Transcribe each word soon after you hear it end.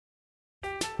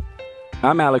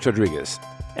I'm Alex Rodriguez.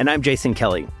 And I'm Jason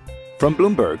Kelly. From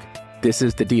Bloomberg, this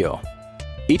is The Deal.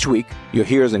 Each week, you'll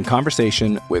hear us in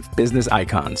conversation with business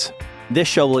icons. This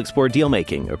show will explore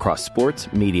deal-making across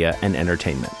sports, media, and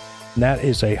entertainment. That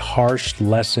is a harsh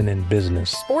lesson in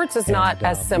business. Sports is not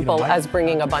as simple as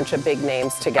bringing a bunch of big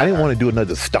names together. I didn't want to do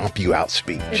another stomp you out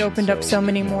speech. It opened up so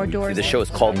many more doors. The show is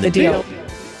called The Deal.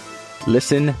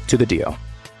 Listen to The Deal.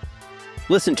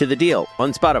 Listen to The Deal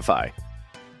on Spotify.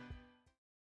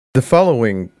 The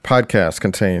following podcast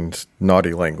contains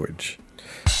naughty language.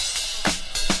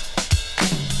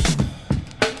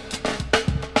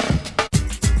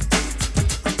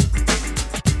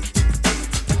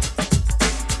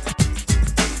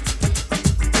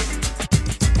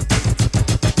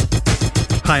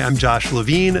 Hi, I'm Josh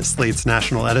Levine, Slate's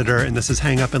national editor, and this is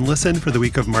Hang Up and Listen for the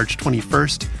week of March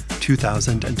 21st,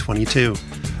 2022.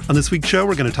 On this week's show,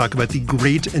 we're going to talk about the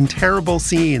great and terrible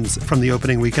scenes from the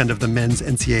opening weekend of the men's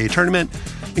NCAA tournament,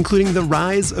 including the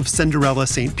rise of Cinderella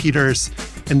St. Peter's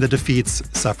and the defeats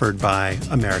suffered by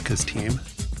America's team,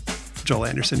 Joel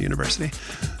Anderson University.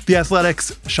 The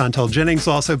Athletics' Chantel Jennings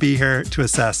will also be here to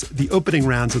assess the opening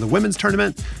rounds of the women's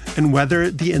tournament and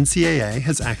whether the NCAA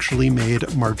has actually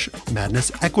made March Madness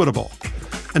equitable.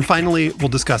 And finally, we'll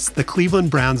discuss the Cleveland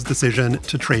Browns' decision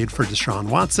to trade for Deshaun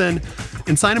Watson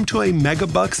and sign him to a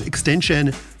megabucks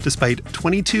extension despite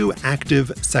 22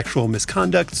 active sexual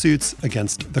misconduct suits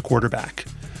against the quarterback.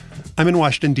 I'm in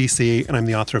Washington, D.C., and I'm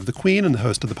the author of The Queen and the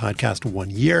host of the podcast 1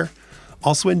 Year.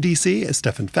 Also in D.C. is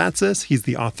Stefan Fatsis. He's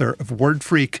the author of Word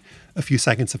Freak, A Few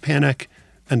Seconds of Panic,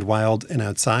 and Wild and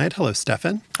Outside. Hello,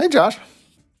 Stefan. Hey, Josh.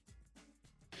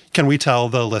 Can we tell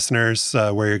the listeners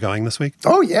where you're going this week?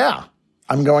 Oh, yeah.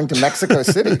 I'm going to Mexico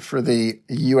City for the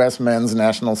U.S. men's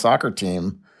national soccer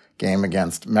team game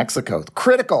against Mexico.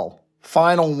 Critical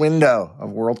final window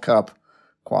of World Cup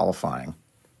qualifying.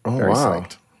 Oh, Very wow.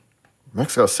 psyched.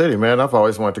 Mexico City, man. I've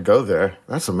always wanted to go there.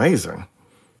 That's amazing.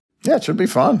 Yeah, it should be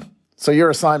fun. So your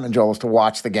assignment, Joel, is to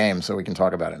watch the game so we can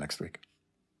talk about it next week.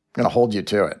 I'm going to hold you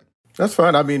to it. That's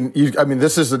fine. I mean,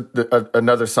 this is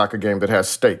another soccer game that has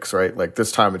stakes, right? Like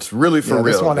this time, it's really for real.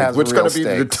 This one has which is real going to be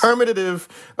stakes. determinative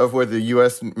of where the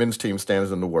U.S. men's team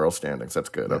stands in the world standings. That's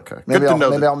good. Okay. Maybe Good to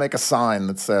know I'll make a sign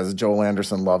that says Joel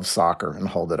Anderson loves soccer and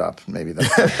hold it up. Maybe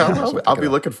that's I'll be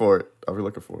looking for it.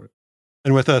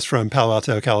 And with us from Palo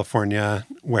Alto, California,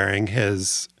 wearing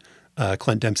his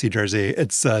Clint Dempsey jersey,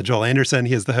 it's Joel Anderson.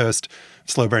 He is the host of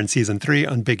Slow Burn Season 3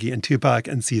 on Biggie and Tupac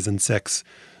and Season 6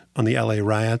 on the LA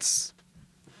riots.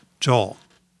 Joel,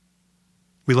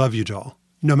 we love you, Joel.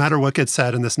 No matter what gets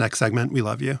said in this next segment, we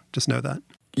love you. Just know that.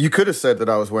 You could have said that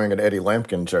I was wearing an Eddie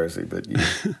Lampkin jersey, but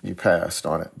you passed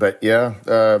on it. But yeah,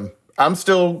 I'm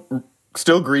still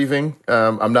grieving.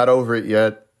 I'm not over it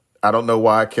yet. I don't know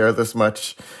why I care this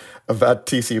much about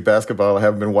TCU basketball. I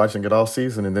haven't been watching it all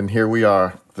season, and then here we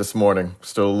are this morning,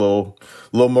 still a little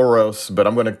morose. But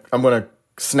I'm gonna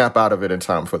snap out of it in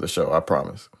time for the show. I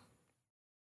promise.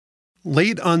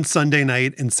 Late on Sunday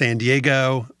night in San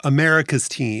Diego, America's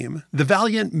team, the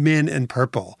valiant men in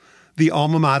purple, the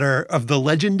alma mater of the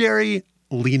legendary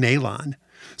Lee Nailon.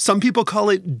 Some people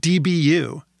call it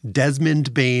DBU,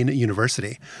 Desmond Bain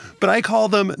University, but I call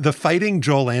them the Fighting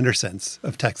Joel Andersons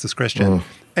of Texas Christian.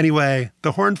 Anyway,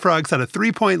 the Horned Frogs had a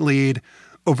 3-point lead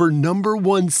over number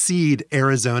 1 seed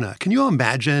Arizona. Can you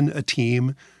imagine a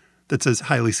team that's as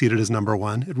highly seeded as number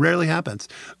 1? It rarely happens.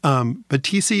 But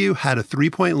TCU had a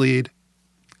 3-point lead,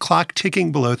 clock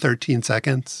ticking below 13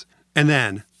 seconds. And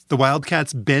then the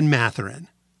Wildcats' Ben Mathurin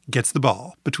gets the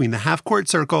ball between the half-court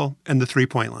circle and the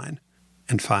 3-point line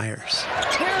and fires.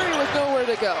 Terry with nowhere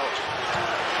to go.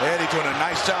 Eddie doing a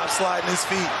nice job sliding his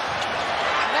feet.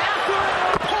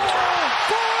 Mathurin pull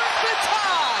for the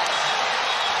tie.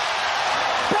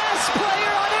 Best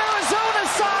player on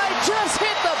Arizona's side just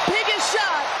hit the biggest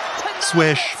shot tonight.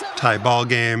 Swish, tie ball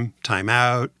game,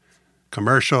 timeout,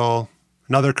 commercial,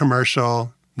 another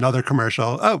commercial.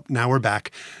 Oh, now we're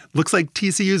back. Looks like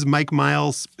TCU's Mike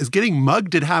Miles is getting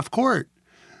mugged at half court,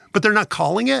 but they're not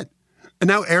calling it. And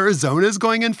now Arizona's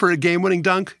going in for a game-winning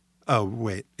dunk. Oh,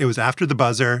 wait, it was after the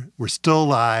buzzer. We're still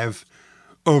alive.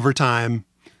 Overtime.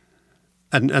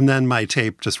 And then my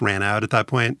tape just ran out at that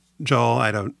point.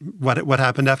 Joel, what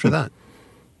happened after that?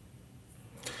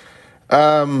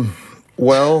 The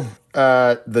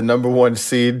number 1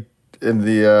 seed in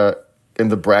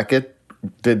the bracket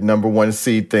did number 1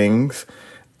 seed things.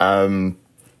 I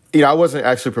wasn't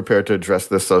actually prepared to address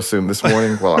this so soon this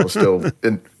morning while I was still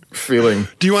feeling.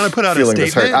 Do you want to put out a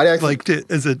statement?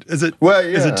 Is it Well,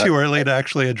 yeah. Is it too early to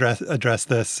actually address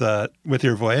this with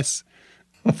your voice?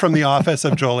 from the office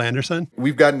of Joel Anderson?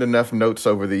 We've gotten enough notes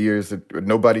over the years that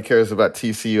nobody cares about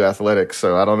TCU athletics,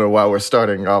 so I don't know why we're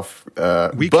starting off.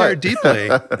 We care deeply,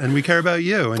 and we care about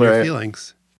you and your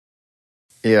feelings.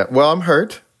 Yeah, well, I'm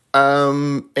hurt.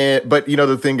 But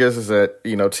the thing is that,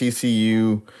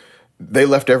 TCU, they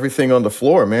left everything on the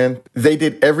floor, man. They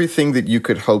did everything that you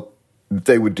could hope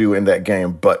they would do in that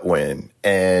game but win.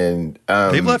 And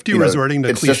they've left you resorting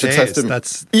to cliches.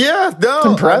 That's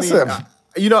impressive.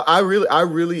 I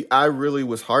really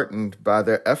was heartened by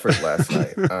their effort last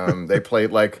night. They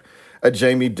played like a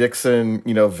Jamie Dixon,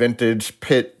 vintage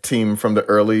Pitt team from the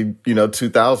early,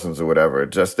 2000s or whatever.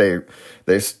 Just they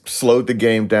slowed the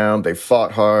game down. They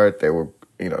fought hard. They were,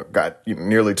 got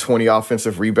nearly 20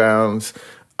 offensive rebounds.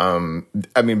 Ben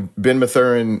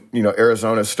Mathurin,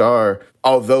 Arizona star,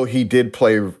 although he did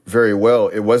play very well,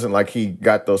 it wasn't like he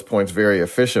got those points very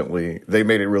efficiently. They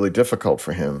made it really difficult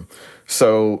for him.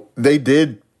 So they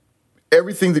did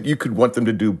everything that you could want them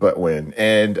to do but win.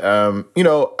 And, I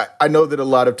know that a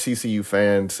lot of TCU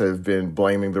fans have been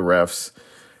blaming the refs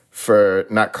for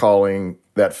not calling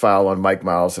that foul on Mike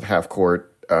Miles at half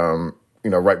court,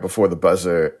 right before the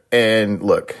buzzer. And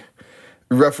look,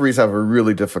 referees have a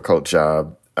really difficult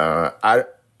job.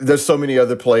 There's so many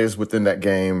other plays within that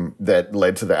game that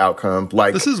led to the outcome.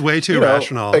 Like, this is way too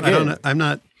rational. I'm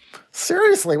not.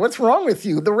 Seriously, what's wrong with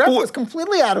you? The ref was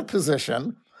completely out of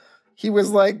position. He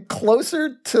was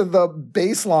closer to the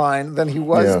baseline than he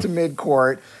was to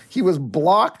midcourt. He was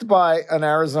blocked by an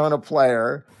Arizona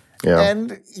player,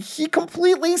 and he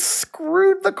completely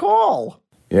screwed the call.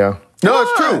 Yeah,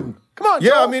 it's true. Come on, yeah.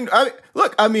 Joel.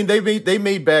 They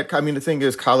made bad. The thing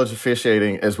is, college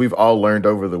officiating, as we've all learned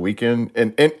over the weekend,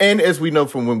 and as we know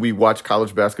from when we watch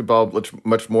college basketball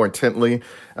much more intently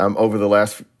over the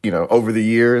last, over the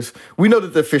years, we know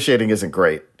that the officiating isn't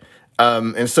great.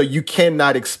 And so you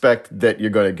cannot expect that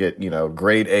you're going to get,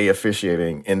 grade A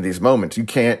officiating in these moments. You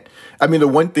can't. The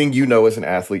one thing as an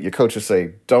athlete, your coaches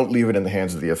say, don't leave it in the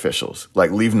hands of the officials.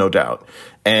 Leave no doubt.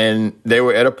 And they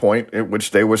were at a point at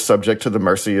which they were subject to the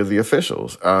mercy of the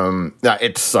officials. Now,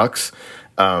 it sucks.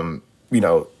 That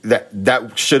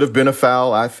should have been a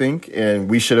foul, I think, and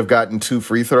we should have gotten 2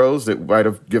 free throws that might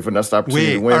have given us the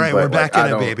opportunity to win. All right, we're back in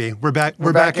it, baby. We're back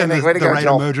in the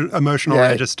right emotional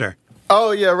register.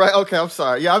 Oh, yeah, right. Okay, I'm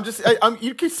sorry. Yeah,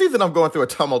 you can see that I'm going through a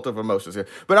tumult of emotions here.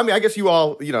 But I guess you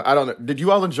all, I don't know. Did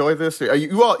you all enjoy this?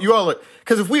 You all,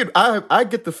 because I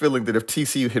get the feeling that if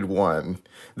TCU had won,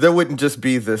 there wouldn't just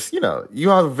be this, you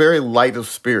have a very light of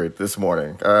spirit this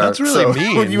morning. That's really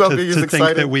mean to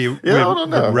think that we would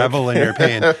revel in your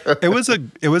pain.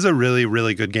 It was a really,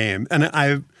 really good game. And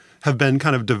I have been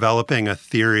kind of developing a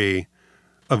theory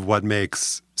of what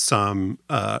makes some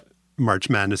March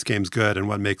Madness games good and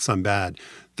what makes some bad.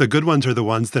 The good ones are the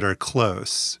ones that are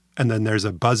close, and then there's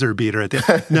a buzzer beater at the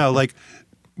end. No,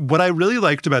 what I really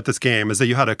liked about this game is that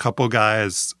you had a couple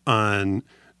guys on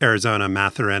Arizona,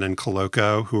 Mathurin and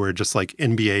Koloko, who are just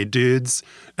NBA dudes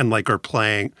and are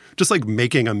playing, just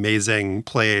making amazing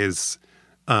plays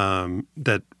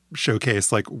that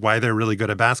showcase why they're really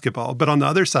good at basketball. But on the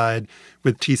other side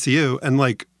with TCU, and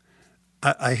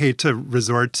I hate to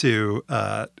resort to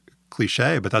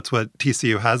cliche, but that's what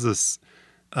TCU has us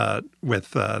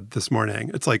with this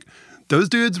morning. It's those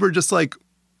dudes were just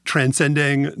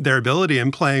transcending their ability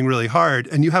and playing really hard.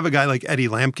 And you have a guy like Eddie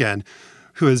Lampkin,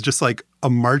 who is just a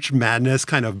March Madness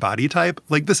kind of body type.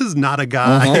 This is not a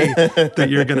guy that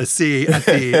you're going to see at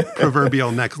the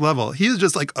proverbial next level. He is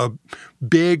just a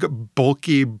big,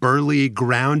 bulky, burly,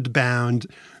 ground-bound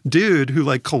dude who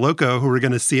Koloko, who we're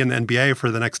going to see in the NBA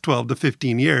for the next 12 to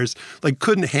 15 years,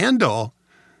 couldn't handle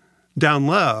down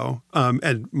low.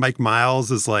 And Mike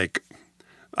Miles is I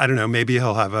don't know, maybe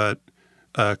he'll have a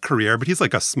career, but he's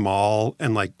a small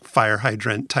and fire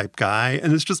hydrant type guy.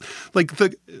 And it's just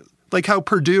how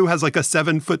Purdue has a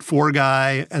 7'4"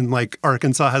 guy and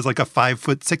Arkansas has a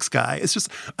 5'6" guy. It's just,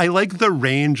 I like the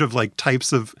range of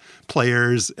types of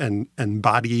players and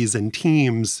bodies and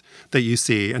teams that you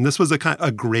see. And this was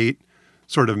a great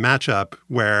sort of matchup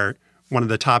where one of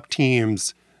the top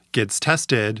teams gets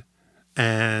tested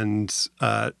and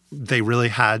they really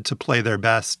had to play their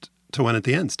best to win at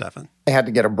the end, Stefan. They had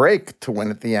to get a break to win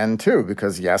at the end, too,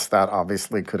 because, yes, that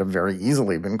obviously could have very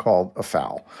easily been called a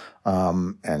foul.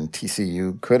 And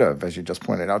TCU could have, as you just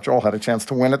pointed out, Joel, had a chance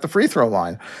to win at the free throw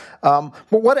line. But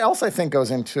what else I think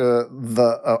goes into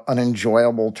an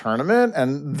enjoyable tournament,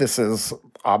 and this is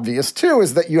obvious, too,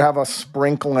 is that you have a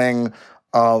sprinkling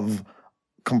of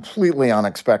completely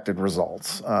unexpected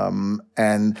results.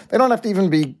 And they don't have to even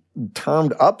be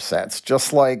termed upsets,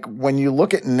 just like when you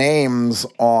look at names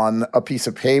on a piece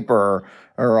of paper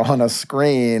or on a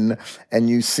screen and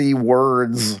you see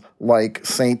words like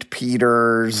St.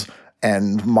 Peter's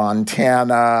and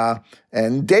Montana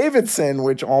and Davidson,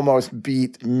 which almost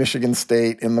beat Michigan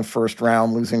State in the first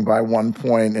round, losing by 1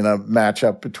 point in a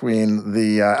matchup between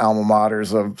the alma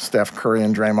maters of Steph Curry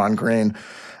and Draymond Green.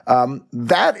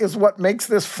 That is what makes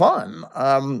this fun.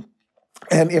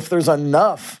 And if there's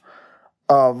enough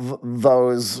of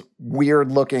those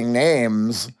weird-looking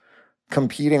names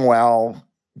competing well,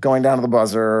 going down to the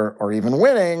buzzer, or even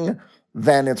winning,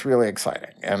 then it's really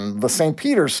exciting. And the St.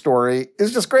 Peter's story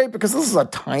is just great because this is a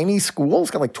tiny school.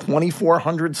 It's got like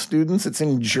 2,400 students. It's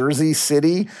in Jersey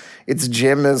City. Its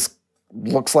gym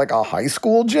looks like a high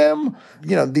school gym.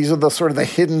 You know, these are the sort of the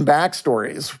hidden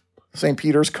backstories. St.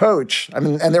 Peter's coach,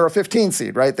 and they're a 15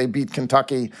 seed, right? They beat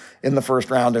Kentucky in the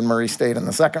first round and Murray State in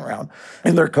the second round.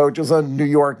 And their coach is a New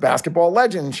York basketball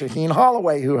legend, Shaheen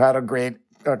Holloway, who had a great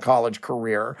college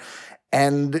career.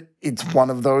 And it's one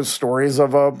of those stories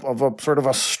of a sort of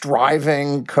a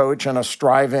striving coach and a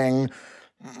striving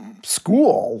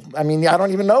school. I mean, I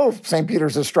don't even know if St.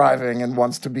 Peter's is striving and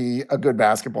wants to be a good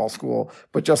basketball school,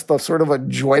 but just the sort of a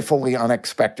joyfully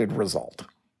unexpected result.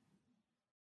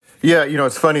 Yeah, you know,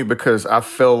 it's funny because I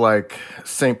feel like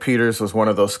St. Peter's was one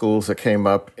of those schools that came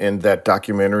up in that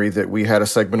documentary that we had a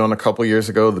segment on a couple years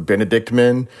ago, the Benedict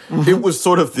Men. Mm-hmm. It was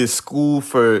sort of this school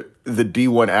for the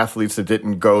D1 athletes that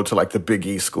didn't go to like the Big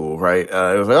E school, right?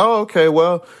 It was like, oh, okay,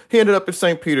 well, he ended up at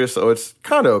St. Peter's, so it's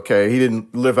kind of okay. He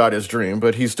didn't live out his dream,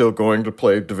 but he's still going to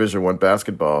play Division I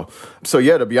basketball. So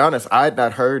yeah, to be honest, I had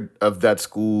not heard of that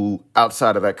school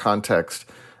outside of that context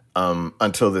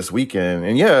until this weekend.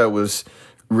 And yeah, it was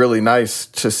really nice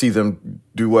to see them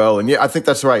do well. And yeah, I think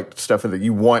that's right, Stefan, that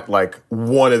you want like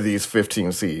one of these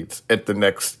 15 seeds at the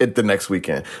next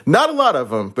weekend. Not a lot of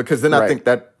them, because then right. I think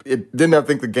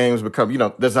the games become, you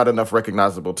know, there's not enough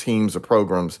recognizable teams or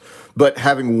programs. But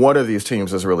having one of these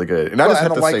teams is really good. And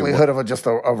the likelihood of just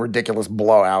a ridiculous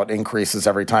blowout increases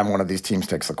every time one of these teams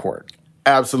takes the court.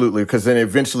 Absolutely, because then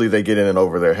eventually they get in and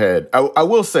over their head. I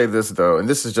will say this, though, and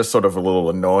this is just sort of a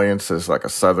little annoyance as like a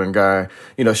Southern guy.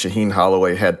 You know, Shaheen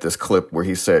Holloway had this clip where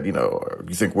he said, you know,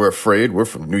 you think we're afraid? We're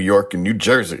from New York and New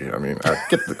Jersey. I mean,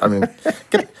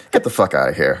 get the fuck out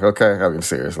of here, okay? I mean,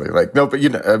 seriously. Like, no, but, you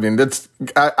know, I mean,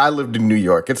 I lived in New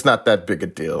York. It's not that big a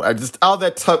deal. All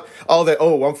that,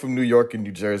 oh, I'm from New York and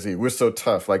New Jersey. We're so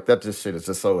tough. Like, that just shit is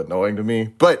just so annoying to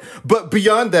me. But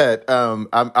beyond that,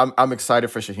 I'm excited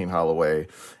for Shaheen Holloway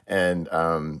and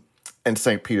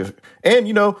St. Peter's. And,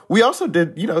 you know, we also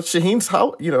did, you know, Shaheen's,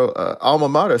 alma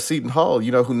mater, Seton Hall,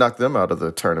 you know, who knocked them out of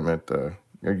the tournament. Are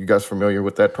you guys familiar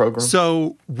with that program?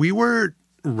 So we were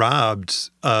robbed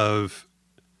of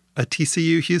a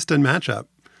TCU-Houston matchup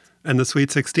in the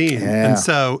Sweet 16. Yeah. And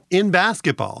so in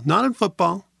basketball, not in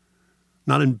football,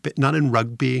 not in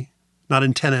rugby, not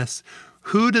in tennis,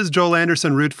 who does Joel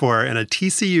Anderson root for in a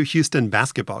TCU-Houston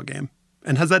basketball game?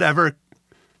 And has that ever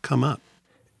come up?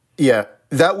 Yeah,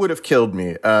 that would have killed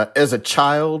me. As a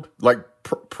child, like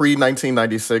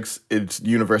pre-1996, it's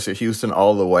University of Houston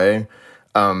all the way.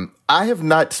 I have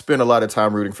not spent a lot of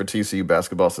time rooting for TCU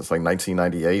basketball since like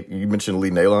 1998. You mentioned Lee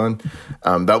Nalon.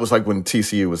 That was like when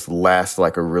TCU was last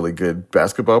like a really good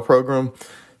basketball program.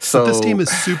 So but this team is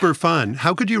super fun.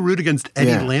 How could you root against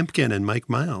Eddie Lampkin and Mike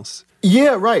Miles?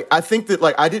 Yeah, right. I think that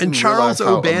like I didn't and Charles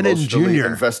O'Bannon Jr.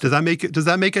 Invested. Does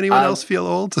that make anyone else feel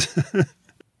old?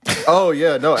 Oh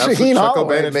yeah, no, absolutely. Shaheen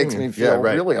Holloway makes me feel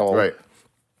really old. Right.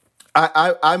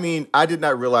 I mean, I did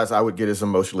not realize I would get as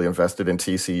emotionally invested in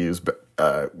TCU's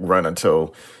run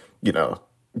until, you know,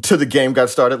 till the game got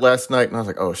started last night, and I was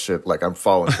like, oh shit, like I'm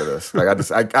falling for this. Like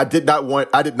I did not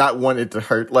want it to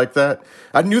hurt like that.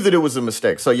 I knew that it was a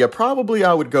mistake. So yeah, probably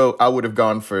I would have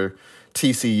gone for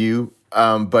TCU.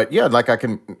 But yeah, like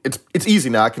it's easy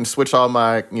now. I can switch all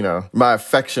my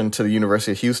affection to the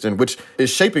University of Houston, which is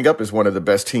shaping up as one of the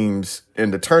best teams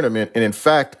in the tournament. And in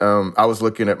fact, I was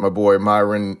looking at my boy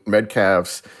Myron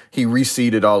Metcalf's. He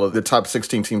reseeded all of the top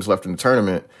 16 teams left in the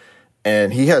tournament,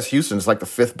 and he has Houston as like the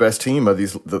fifth best team of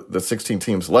the 16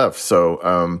 teams left.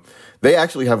 So they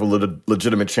actually have a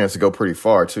legitimate chance to go pretty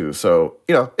far too. So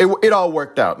you know, it all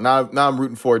worked out. Now I'm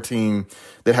rooting for a team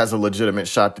that has a legitimate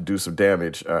shot to do some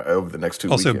damage over the next 2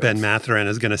 weekends. Also, Ben Mathurin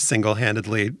is going to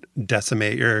single-handedly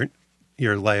decimate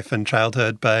your life and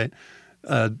childhood by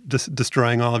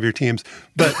destroying all of your teams.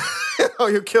 But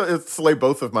he'll slay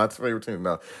both of my favorite teams.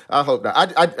 No, I hope not.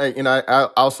 I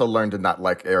also learned to not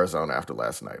like Arizona after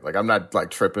last night. Like I'm not like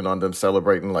tripping on them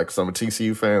celebrating like some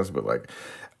TCU fans, but like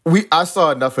I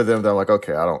saw enough of them that I'm like,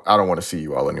 okay, I don't want to see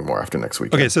you all anymore after next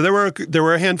week. Okay, so there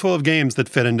were a handful of games that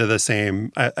fit into the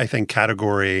same, I think,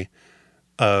 category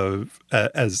of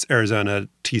as Arizona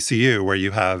TCU, where you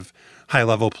have high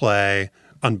level play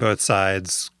on both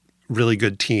sides, really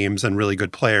good teams and really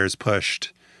good players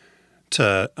pushed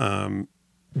to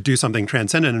do something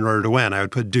transcendent in order to win. I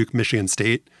would put Duke, Michigan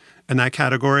State in that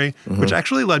category, which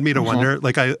actually led me to wonder,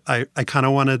 like I kind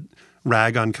of want to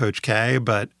rag on Coach K,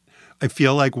 but I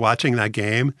feel like watching that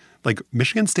game, like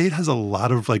Michigan State has a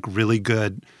lot of like really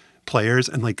good players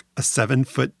and like a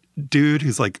 7-foot dude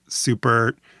who's like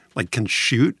super like can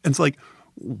shoot. And it's like,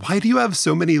 why do you have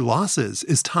so many losses?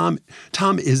 Is Tom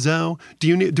Izzo?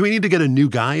 Do we need to get a new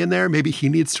guy in there? Maybe he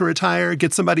needs to retire.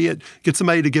 Get somebody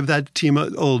to give that team a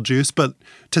little juice. But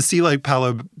to see like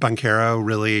Paolo Banchero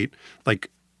really like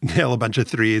nail a bunch of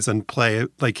threes and play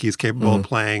like he's capable of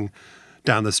playing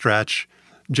down the stretch.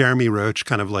 Jeremy Roach,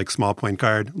 kind of like small point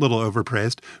guard, a little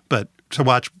overpraised, but to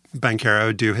watch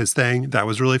Banchero do his thing, that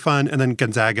was really fun. And then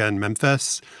Gonzaga and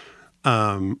Memphis,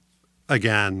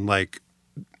 again, like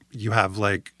you have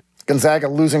like Gonzaga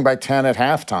losing by 10 at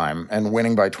halftime and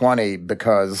winning by 20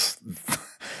 because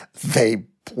they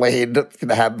played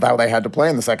how they had to play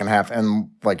in the second half. And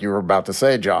like you were about to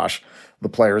say, Josh, the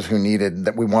players who needed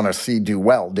that we want to see do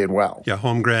well did well. Yeah,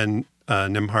 Holmgren,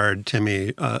 Nembhard,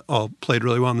 Timmy, all played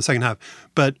really well in the second half.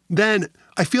 But then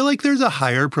I feel like there's a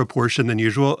higher proportion than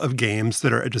usual of games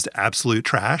that are just absolute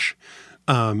trash.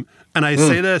 And I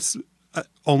say this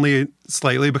only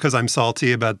slightly because I'm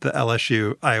salty about the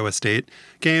LSU-Iowa State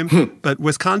game. But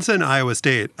Wisconsin-Iowa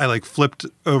State, I like flipped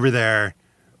over there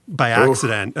by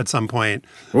accident at some point.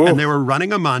 And they were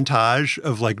running a montage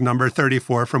of like number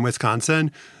 34 from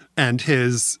Wisconsin, and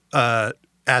his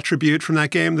attribute from that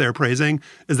game they're praising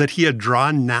is that he had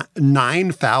drawn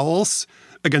 9 fouls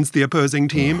against the opposing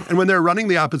team. And when they're running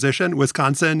the opposition,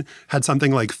 Wisconsin had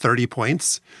something like 30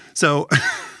 points. So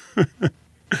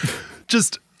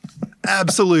just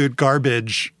absolute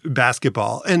garbage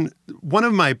basketball. And one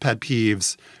of my pet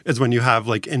peeves is when you have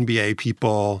like NBA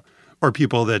people or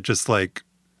people that just like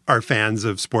are fans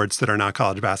of sports that are not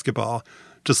college basketball,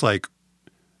 just like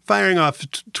firing off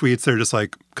tweets. They're just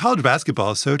like, college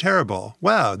basketball is so terrible.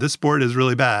 Wow, this sport is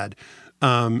really bad.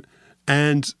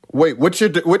 And wait, what's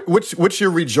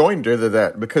your rejoinder to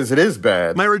that? Because it is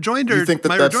bad. My rejoinder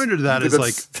to that is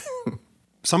like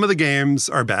some of the games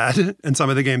are bad and some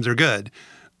of the games are good.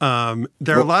 There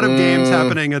are a lot of games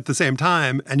happening at the same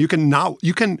time, and you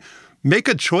can make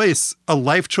a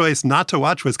life choice not to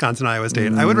watch Wisconsin-Iowa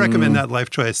State. I would recommend that life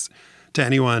choice to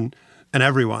anyone and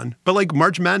everyone. But like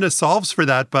March Madness solves for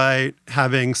that by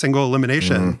having single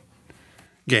elimination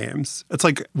games. It's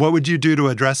like, what would you do to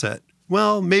address it?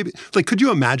 Well, maybe, like, could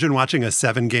you imagine watching a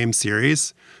 7-game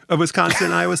series of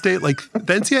Wisconsin-Iowa State? Like, the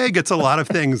NCAA gets a lot of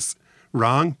things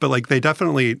wrong, but like they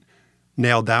definitely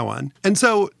nailed that one. And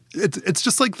so it's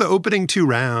just like the opening 2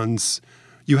 rounds,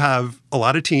 you have a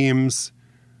lot of teams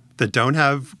that don't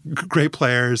have great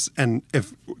players. And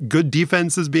if good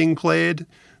defense is being played,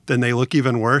 then they look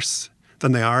even worse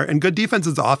than they are. And good defense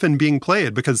is often being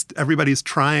played because everybody's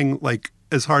trying like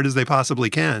as hard as they possibly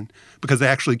can because they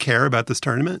actually care about this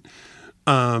tournament.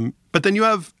 But then you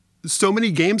have so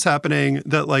many games happening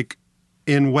that like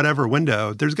in whatever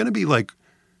window, there's going to be like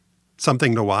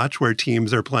something to watch where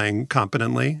teams are playing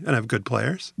competently and have good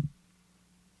players.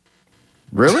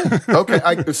 Really? Okay.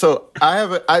 I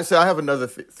have another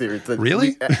theory.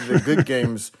 Really? The good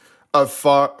games are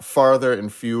farther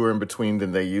and fewer in between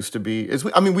than they used to be.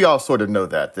 We all sort of know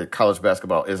that college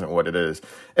basketball isn't what it is.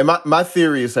 And my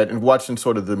theory is that in watching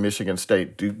sort of the Michigan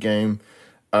State Duke game,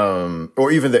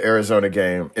 or even the Arizona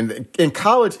game, in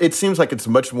college, it seems like it's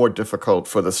much more difficult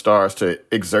for the stars to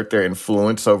exert their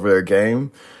influence over their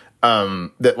game.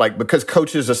 Because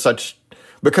coaches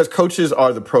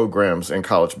are the programs in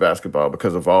college basketball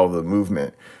because of all the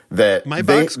movement that my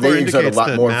box score indicates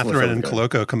that Mathurin and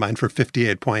Koloko combined for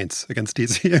 58 points against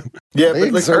TCU. Yeah,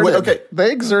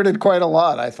 they exerted quite a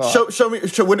lot. I thought. Show me.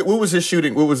 What was his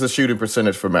shooting? What was the shooting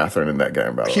percentage for Mathurin in that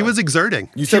game? By the way, he was exerting.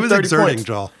 You said 30 points.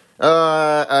 Joel.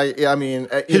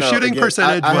 His shooting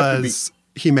percentage was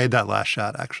he made that last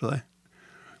shot actually.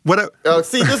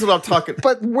 See, this is what I'm talking.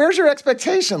 But where's your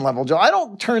expectation level, Joe? I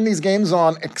don't turn these games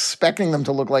on expecting them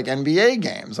to look like NBA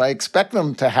games. I expect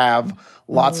them to have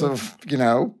lots of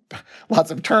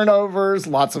turnovers,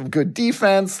 lots of good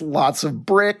defense, lots of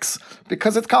bricks,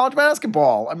 because it's college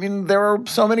basketball. I mean, there are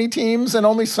so many teams and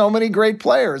only so many great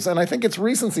players. And I think it's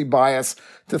recency bias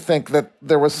to think that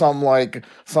there was some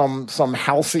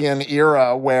halcyon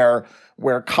era where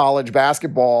college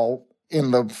basketball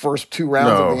in the first 2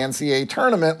 rounds of the NCAA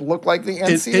tournament looked like the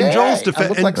NCAA. In Joel's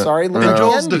defense, the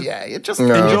NBA. It just in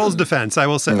Joel's defense, I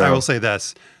will say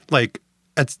this: like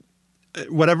at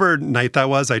whatever night that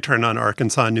was, I turned on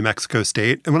Arkansas and New Mexico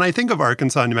State, and when I think of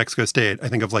Arkansas and New Mexico State, I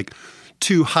think of like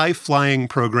 2 high-flying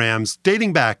programs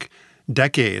dating back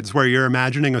decades, where you're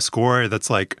imagining a score that's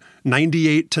like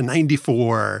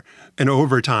 98-94 in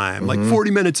overtime, like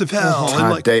 40 minutes of hell.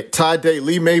 Todd Day,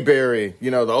 Lee Mayberry,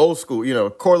 the old school,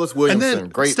 Corliss Williamson. And then,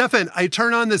 great. Stefan, I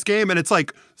turn on this game and it's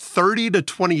like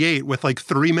 30-28 with like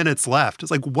 3 minutes left.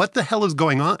 It's like, what the hell is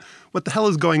going on? What the hell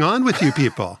is going on with you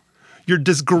people? You're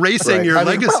disgracing your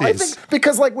legacies. Well, I think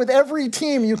because like with every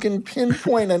team, you can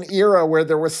pinpoint an era where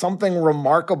there was something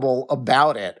remarkable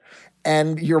about it.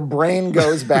 And your brain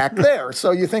goes back there.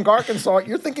 So you think Arkansas,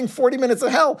 you're thinking 40 minutes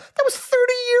of hell. That was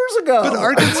 30 years ago. But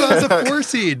Arkansas is a 4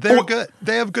 seed. They're good.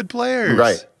 They have good players.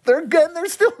 Right. They're good. They're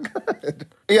still good.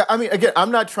 Yeah, I mean, again, I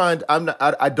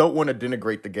don't want to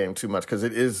denigrate the game too much because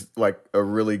it is like a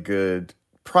really good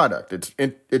product.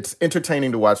 It's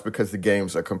entertaining to watch because the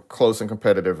games are close and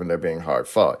competitive and they're being hard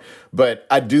fought. But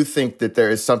I do think that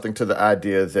there is something to the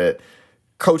idea that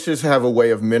coaches have a way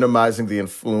of minimizing the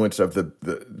influence of the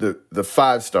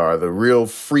 5-star, the real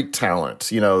freak talents.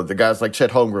 The guys like Chet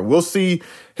Holmgren. We'll see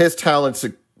his talents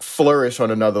flourish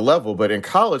on another level, but in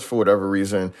college, for whatever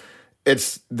reason,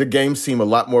 the games seem a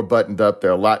lot more buttoned up. They're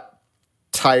a lot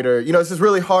tighter. It's just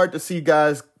really hard to see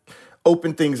guys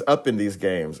open things up in these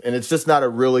games, and it's just not a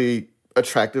really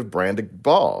attractive brand of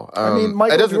ball.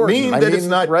 Michael it doesn't Jordan, mean that it's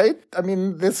not right. I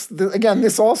mean, this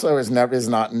also is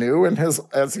not new, and as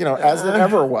it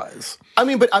ever was. I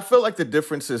mean, but I feel like the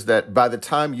difference is that by the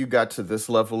time you got to this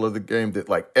level of the game, that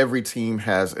like every team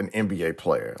has an NBA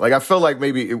player. Like I feel like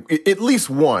maybe at least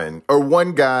one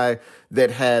guy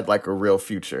that had like a real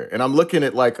future. And I'm looking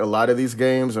at like a lot of these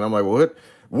games, and I'm like, well, what?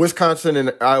 Wisconsin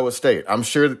and Iowa State. I'm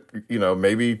sure,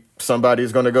 maybe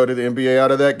somebody's going to go to the NBA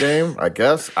out of that game, I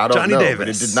guess. I don't know. Davis. But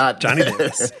it did not. Johnny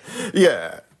Davis.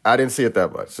 Yeah. I didn't see it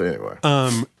that much. So anyway.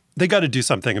 They got to do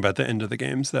something about the end of the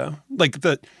games, though. Like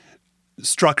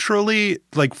structurally,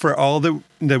 like for all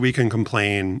that we can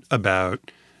complain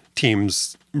about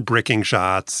teams bricking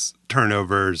shots,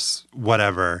 turnovers,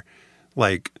 whatever,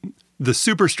 like the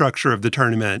superstructure of the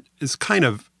tournament is kind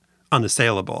of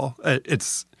unassailable.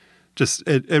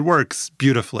 It works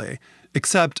beautifully,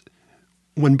 except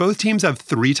when both teams have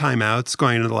 3 timeouts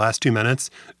going into the last 2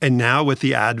 minutes, and now with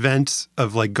the advent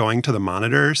of like going to the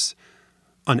monitors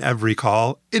on every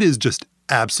call, it is just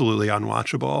absolutely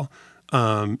unwatchable.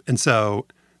 And so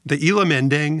the Elam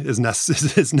ending is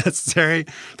necessary.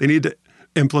 They need to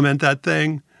implement that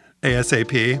thing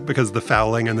ASAP because the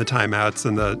fouling and the timeouts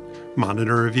and the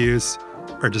monitor reviews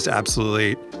are just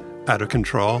absolutely out of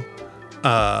control.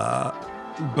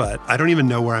 But I don't even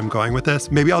know where I'm going with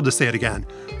this. Maybe I'll just say it again.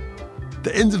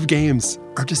 The ends of games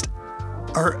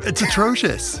it's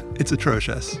atrocious. It's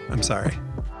atrocious. I'm sorry.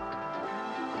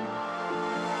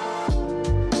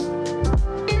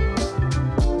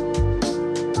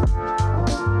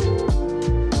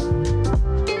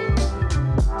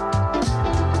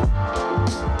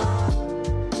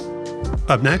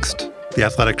 Up next, The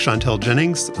Athletic's Chantel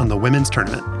Jennings on the women's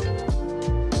tournament.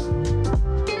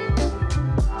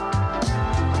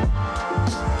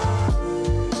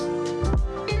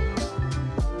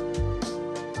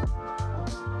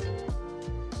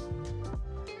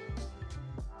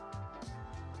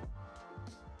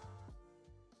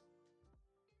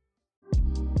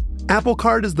 Apple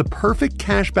Card is the perfect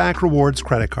cashback rewards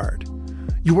credit card.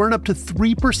 You earn up to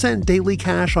 3% daily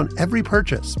cash on every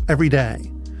purchase, every day.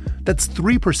 That's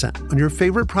 3% on your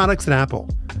favorite products at Apple,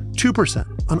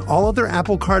 2% on all other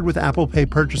Apple Card with Apple Pay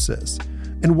purchases,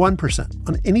 and 1%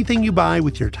 on anything you buy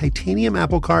with your titanium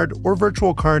Apple Card or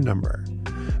virtual card number.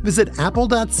 Visit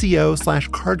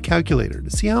apple.co/card calculator to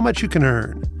see how much you can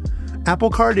earn. Apple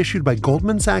Card issued by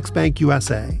Goldman Sachs Bank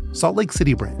USA, Salt Lake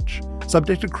City branch,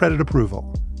 subject to credit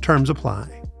approval. Terms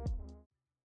apply.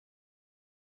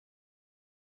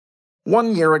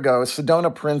 1 year ago,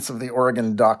 Sedona Prince of the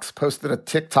Oregon Ducks posted a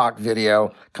TikTok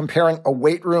video comparing a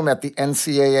weight room at the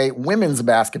NCAA women's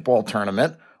basketball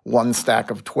tournament, 1 stack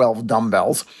of 12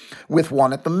 dumbbells, with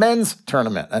one at the men's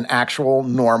tournament, an actual,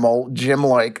 normal,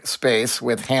 gym-like space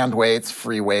with hand weights,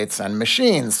 free weights, and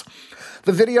machines.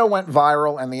 The video went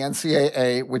viral, and the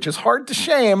NCAA, which is hard to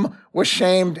shame, was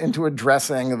shamed into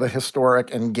addressing the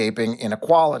historic and gaping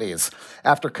inequalities.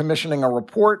 After commissioning a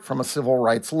report from a civil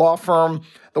rights law firm,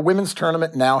 the women's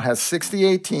tournament now has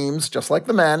 68 teams, just like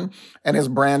the men, and is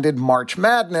branded March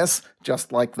Madness,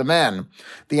 just like the men.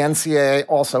 The NCAA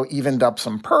also evened up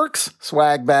some perks,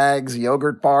 swag bags,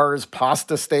 yogurt bars,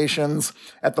 pasta stations.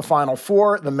 At the Final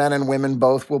Four, the men and women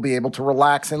both will be able to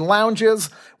relax in lounges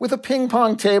with a ping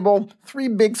pong table, 3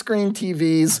 big screen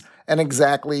TVs, and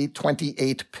exactly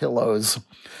 28 pillows.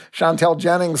 Chantel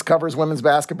Jennings covers women's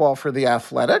basketball for The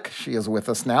Athletic. She is with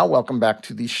us now. Welcome back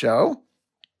to the show.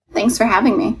 Thanks for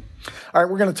having me. All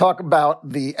right, we're going to talk about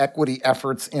the equity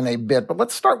efforts in a bit, but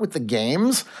let's start with the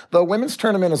games. The women's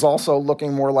tournament is also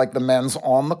looking more like the men's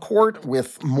on the court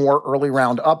with more early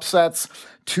round upsets.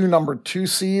 2 number 2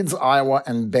 seeds, Iowa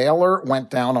and Baylor, went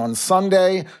down on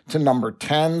Sunday to number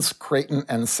 10s, Creighton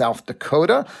and South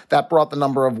Dakota. That brought the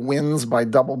number of wins by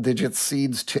double-digit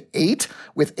seeds to 8,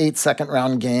 with 8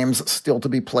 second-round games still to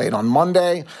be played on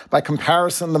Monday. By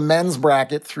comparison, the men's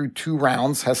bracket through 2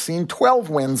 rounds has seen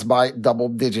 12 wins by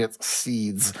double-digit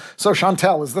seeds. So,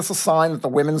 Chantel, is this a sign that the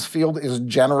women's field is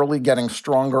generally getting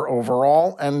stronger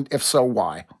overall? And if so,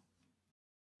 why?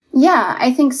 Yeah,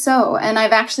 I think so. And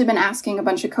I've actually been asking a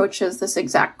bunch of coaches this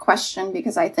exact question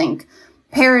because I think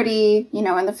parity,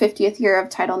 in the 50th year of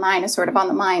Title IX is sort of on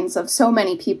the minds of so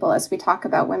many people as we talk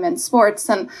about women's sports.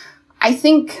 And I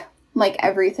think, like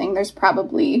everything, there's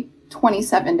probably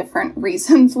 27 different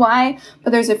reasons why, but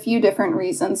there's a few different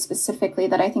reasons specifically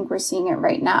that I think we're seeing it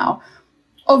right now.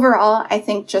 Overall, I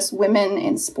think just women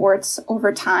in sports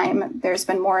over time, there's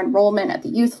been more enrollment at the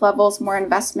youth levels, more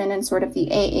investment in sort of the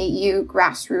AAU,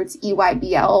 grassroots,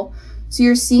 EYBL. So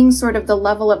you're seeing sort of the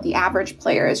level of the average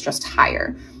player is just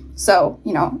higher. So,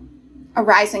 a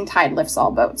rising tide lifts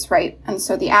all boats, right? And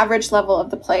so the average level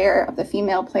of the player, of the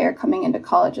female player coming into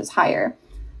college is higher.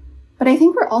 But I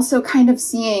think we're also kind of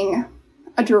seeing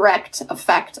a direct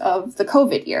effect of the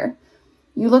COVID year.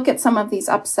 You look at some of these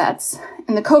upsets,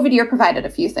 and the COVID year provided a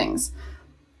few things.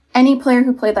 Any player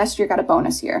who played last year got a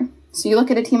bonus year. So you look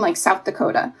at a team like South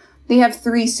Dakota. They have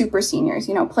 3 super seniors,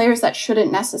 players that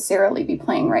shouldn't necessarily be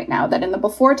playing right now, that in the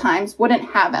before times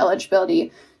wouldn't have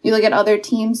eligibility. You look at other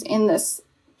teams in this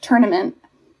tournament,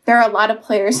 there are a lot of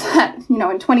players that, in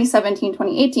 2017,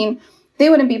 2018, they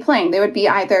wouldn't be playing. They would be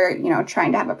either,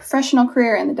 trying to have a professional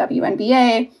career in the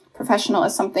WNBA, professional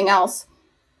as something else.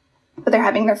 But they're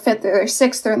having their 5th or their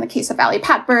 6th, or in the case of Ali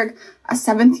Patberg, a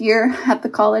 7th year at the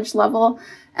college level.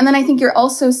 And then I think you're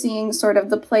also seeing sort of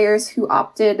the players who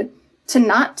opted to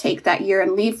not take that year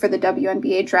and leave for the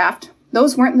WNBA draft.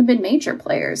 Those weren't the mid-major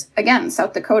players. Again,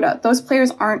 South Dakota, those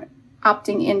players aren't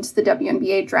opting into the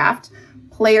WNBA draft.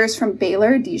 Players from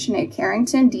Baylor, Dejanay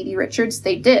Carrington, DiDi Richards,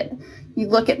 they did. You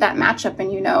look at that matchup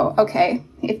and okay,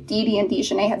 if DiDi and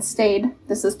Dejanay had stayed,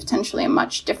 this is potentially a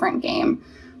much different game.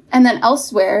 And then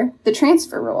elsewhere, the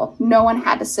transfer rule. No one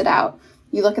had to sit out.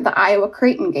 You look at the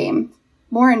Iowa-Creighton game.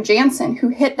 Lauren Jansen, who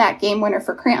hit that game winner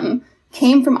for Creighton,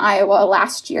 came from Iowa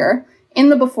last year. In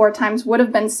the before times, would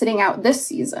have been sitting out this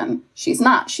season. She's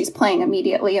not. She's playing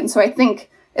immediately. And so I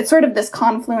think it's sort of this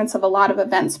confluence of a lot of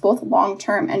events, both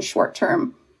long-term and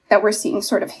short-term, that we're seeing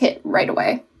sort of hit right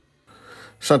away.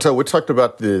 Chantel, we talked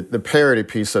about the parity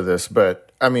piece of this,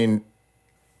 but,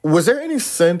 was there any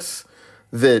sense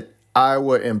that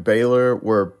Iowa and Baylor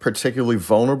were particularly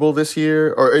vulnerable this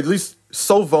year, or at least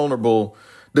so vulnerable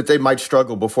that they might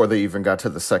struggle before they even got to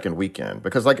the second weekend?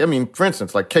 Because, for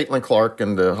instance, Caitlin Clark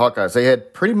and the Hawkeyes, they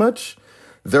had pretty much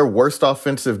their worst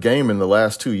offensive game in the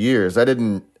last 2 years.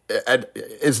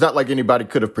 It's not like anybody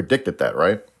could have predicted that,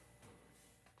 right?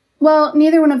 Well,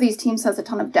 neither one of these teams has a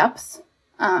ton of depth.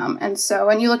 And so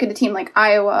when you look at a team like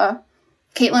Iowa,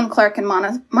 Caitlin Clark and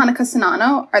Monica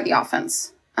Czinano are the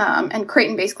offense. And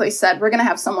Creighton basically said, we're going to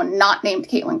have someone not named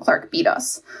Caitlin Clark beat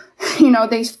us.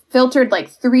 They filtered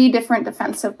 3 different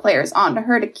defensive players onto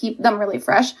her to keep them really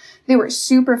fresh. They were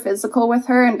super physical with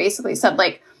her and basically said,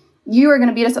 you are going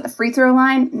to beat us at the free throw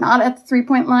line, not at the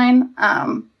 3-point line.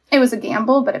 It was a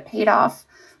gamble, but it paid off.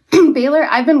 Baylor,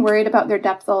 I've been worried about their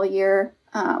depth all year.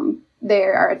 They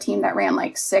are a team that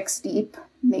ran 6 deep,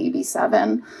 maybe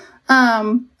 7.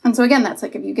 And so again, that's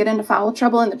if you get into foul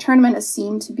trouble, and the tournament has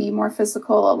seemed to be more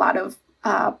physical. A lot of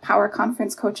power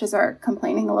conference coaches are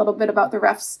complaining a little bit about the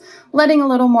refs letting a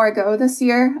little more go this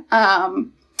year.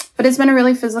 But it's been a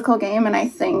really physical game. And I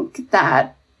think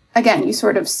that, again, you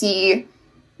sort of see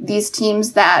these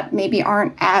teams that maybe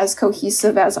aren't as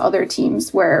cohesive as other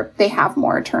teams where they have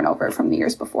more turnover from the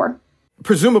years before.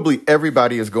 Presumably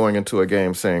everybody is going into a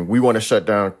game saying, we want to shut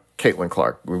down Caitlin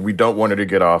Clark. We don't want her to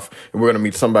get off, and we're going to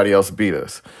meet somebody else beat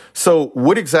us. So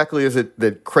what exactly is it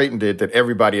that Creighton did that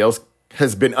everybody else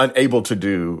has been unable to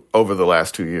do over the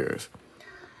last 2 years.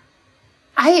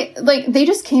 They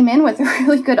just came in with a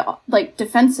really good,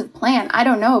 defensive plan. I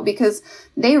don't know, because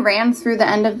they ran through the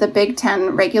end of the Big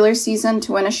Ten regular season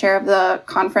to win a share of the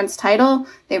conference title.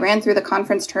 They ran through the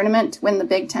conference tournament to win the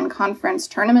Big Ten conference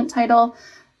tournament title.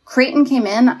 Creighton came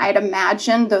in, I'd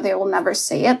imagine, though they will never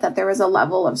say it, that there was a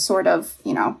level of sort of,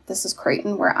 this is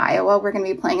Creighton, we're Iowa, we're going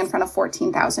to be playing in front of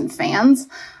 14,000 fans.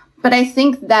 But I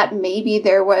think that maybe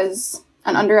there was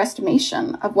an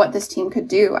underestimation of what this team could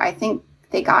do. I think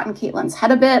they got in Caitlin's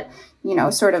head a bit,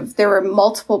 there were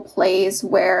multiple plays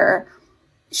where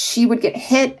she would get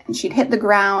hit and she'd hit the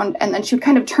ground and then she would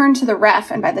kind of turn to the ref.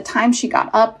 And by the time she got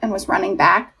up and was running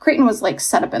back, Creighton was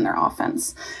set up in their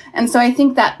offense. And so I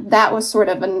think that was sort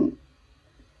of an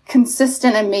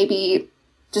consistent and maybe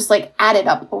just added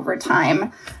up over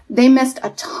time. They missed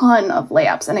a ton of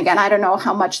layups. And again, I don't know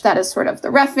how much that is sort of the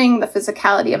reffing, the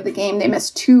physicality of the game. They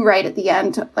missed 2 right at the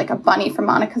end, like a bunny from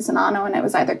Monica Zanano. And it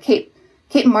was either Kate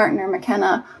Martin or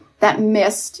McKenna that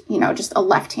missed, just a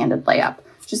left-handed layup.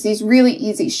 Just these really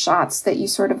easy shots that you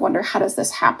sort of wonder, how does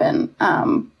this happen?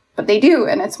 But they do,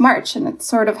 and it's March, and it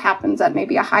sort of happens at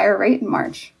maybe a higher rate in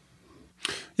March.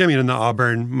 Yeah, in the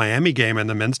Auburn-Miami game in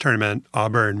the men's tournament,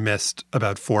 Auburn missed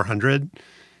about 400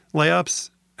 layups,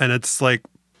 and it's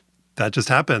that just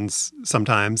happens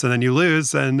sometimes, and then you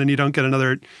lose, and then you don't get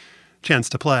another chance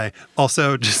to play.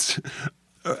 Also,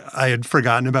 I had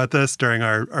forgotten about this during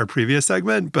our previous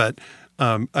segment, but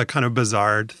a kind of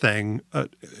bizarre thing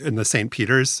in the St.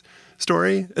 Peter's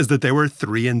story is that they were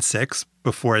 3-6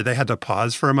 before they had to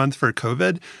pause for a month for COVID.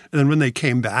 And then when they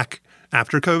came back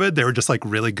after COVID, they were just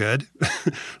really good.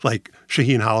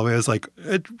 Shaheen Holloway was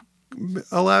it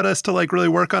allowed us to really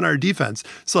work on our defense.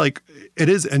 So it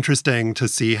is interesting to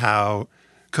see how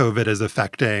COVID is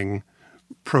affecting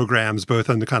programs, both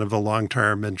in the kind of the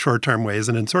long-term and short-term ways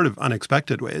and in sort of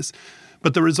unexpected ways.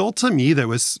 But the result to me that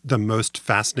was the most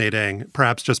fascinating,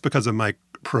 perhaps just because of my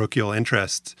parochial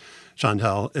interests,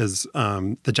 Chantel, is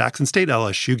the Jackson State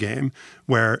LSU game,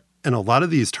 where in a lot of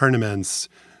these tournaments,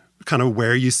 kind of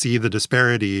where you see the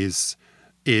disparities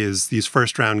is these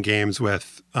first-round games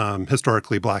with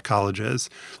historically black colleges.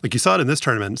 You saw it in this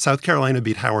tournament. South Carolina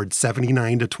beat Howard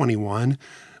 79-21.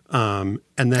 And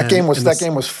then that game was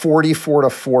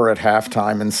 44-4 at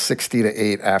halftime and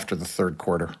 60-8 after the third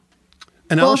quarter.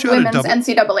 And both LSU women's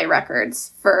NCAA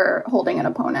records for holding an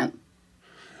opponent.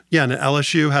 Yeah, and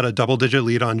LSU had a double-digit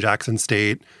lead on Jackson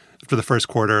State after the first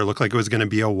quarter. It looked like it was going to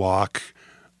be a walk.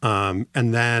 And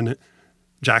then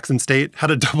Jackson State had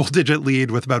a double-digit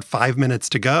lead with about 5 minutes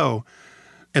to go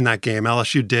in that game.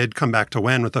 LSU did come back to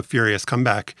win with a furious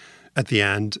comeback at the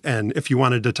end. And if you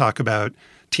wanted to talk about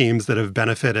teams that have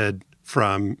benefited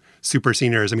from super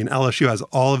seniors, LSU has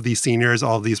all of these seniors,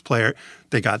 all of these players.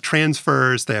 They got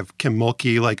transfers. They have Kim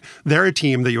Mulkey. They're a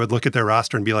team that you would look at their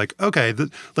roster and be okay,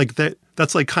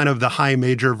 that's kind of the high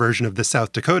major version of the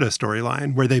South Dakota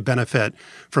storyline, where they benefit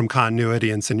from continuity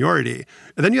and seniority.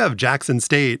 And then you have Jackson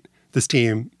State, this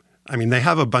team. They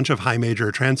have a bunch of high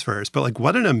major transfers, but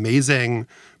what an amazing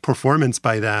performance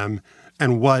by them,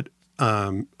 and what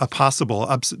a possible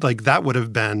that would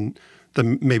have been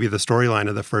maybe the storyline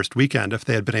of the first weekend if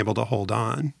they had been able to hold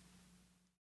on.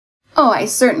 Oh, I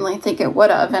certainly think it would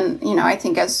have. And, I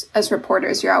think as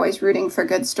reporters, you're always rooting for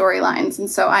good storylines. And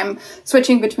so I'm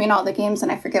switching between all the games, and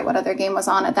I forget what other game was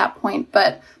on at that point.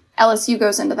 But LSU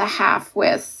goes into the half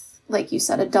with, like you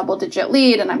said, a double-digit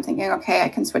lead. And I'm thinking, okay, I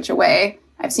can switch away.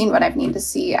 I've seen what I need to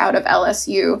see out of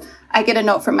LSU. I get a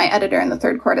note from my editor in the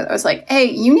third quarter that was hey,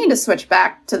 you need to switch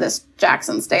back to this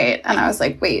Jackson State. And I was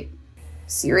wait,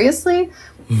 seriously?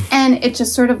 And it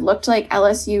just sort of looked like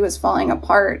LSU was falling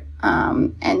apart,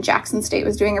 and Jackson State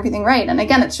was doing everything right. And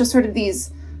again, it's just sort of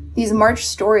these March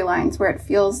storylines where it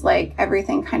feels like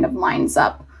everything kind of lines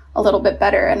up a little bit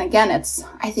better. And again, it's,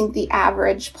 I think, the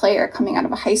average player coming out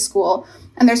of a high school,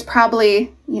 and there's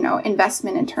probably,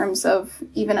 investment in terms of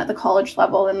even at the college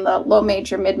level, in the low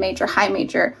major, mid major, high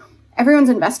major, everyone's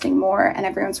investing more and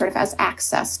everyone sort of has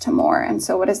access to more. And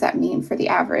so what does that mean for the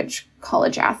average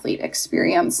college athlete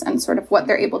experience and sort of what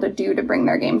they're able to do to bring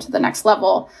their game to the next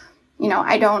level? In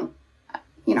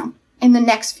the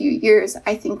next few years,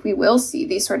 I think we will see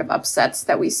these sort of upsets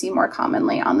that we see more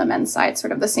commonly on the men's side,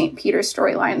 sort of the St. Peter's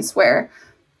storylines where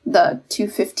the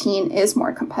 215 is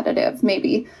more competitive.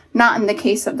 Maybe not in the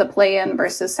case of the play-in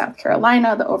versus South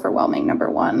Carolina, the overwhelming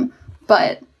number one,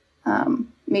 but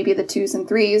maybe the 2s and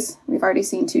 3s. We've already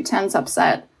seen 210s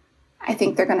upset. I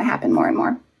think they're going to happen more and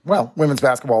more. Well, women's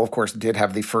basketball, of course, did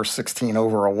have the first 16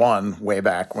 over a 1 way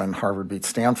back when Harvard beat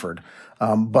Stanford.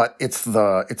 But it's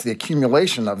the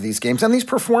accumulation of these games and these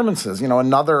performances.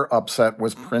 Another upset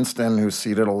was Princeton, who's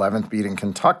seeded 11th, beating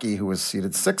Kentucky, who was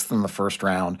seeded 6th in the first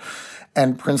round.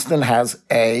 And Princeton has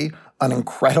an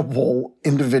incredible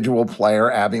individual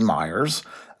player, Abby Myers,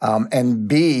 and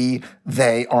B,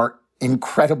 they are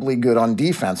incredibly good on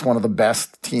defense, one of the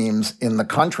best teams in the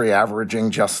country,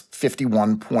 averaging just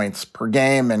 51 points per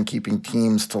game and keeping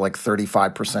teams to like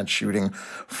 35% shooting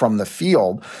from the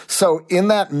field. So in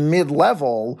that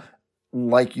mid-level,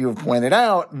 like you have pointed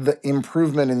out, the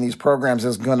improvement in these programs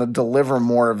is going to deliver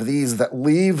more of these that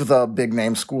leave the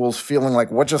big-name schools feeling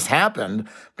like what just happened,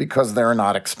 because they're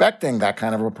not expecting that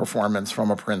kind of a performance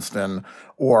from a Princeton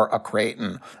or a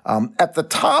Creighton. At the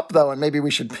top, though, and maybe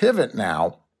we should pivot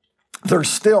now,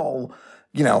 there's still,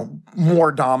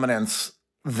 more dominance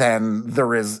than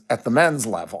there is at the men's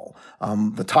level.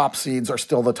 The top seeds are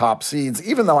still the top seeds,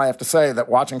 even though I have to say that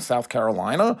watching South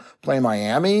Carolina play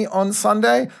Miami on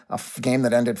Sunday, a game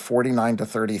that ended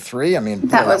 49-33,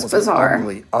 that was bizarre.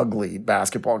 An ugly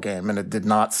basketball game, and it did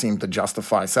not seem to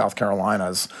justify South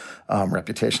Carolina's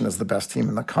reputation as the best team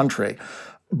in the country.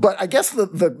 But I guess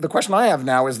the question I have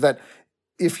now is that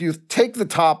if you take the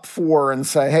top 4 and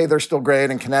say, hey, they're still great,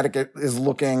 and Connecticut is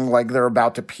looking like they're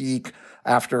about to peak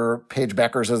after Paige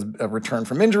Beckers has returned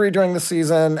from injury during the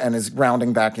season and is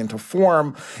rounding back into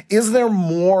form, is there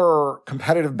more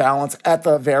competitive balance at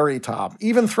the very top,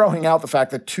 even throwing out the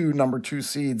fact that 2 number 2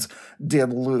 seeds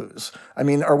did lose?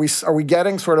 Are we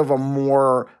getting sort of a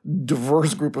more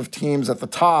diverse group of teams at the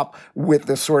top with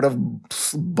this sort of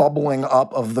bubbling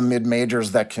up of the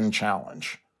mid-majors that can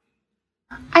challenge?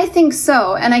 I think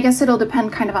so. And I guess it'll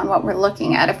depend kind of on what we're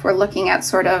looking at. If we're looking at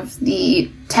sort of the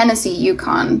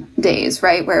Tennessee-UConn days,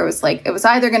 right, where it was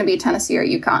either going to be Tennessee or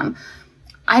UConn.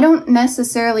 I don't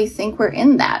necessarily think we're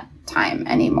in that time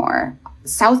anymore.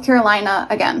 South Carolina,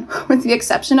 again, with the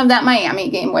exception of that Miami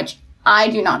game, which I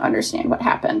do not understand what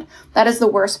happened. That is the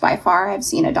worst by far I've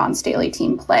seen a Dawn Staley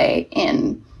team play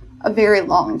in a very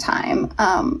long time.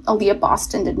 Aaliyah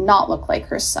Boston did not look like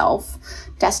herself.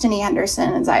 Destiny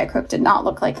Henderson and Zaya Cook did not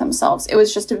look like themselves. It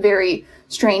was just a very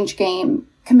strange game.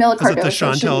 Camila Cardoso. Is it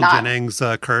the Chantel Jennings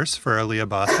curse for Aaliyah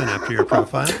Boston after your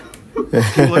profile?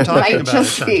 People are talking about it,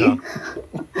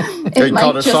 Chantel. They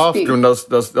called her soft when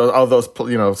all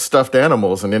those stuffed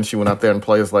animals, and then she went out there and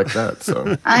plays like that.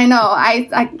 So I know.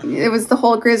 It was the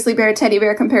whole grizzly bear teddy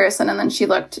bear comparison, and then she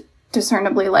looked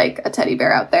discernibly like a teddy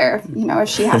bear out there.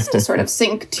 She has to sort of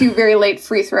sink 2 very late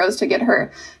free throws to get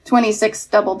her 26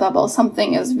 double-double.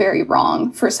 Something is very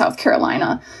wrong for South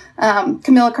Carolina.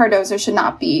 Camila Cardoso should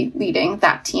not be leading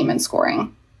that team in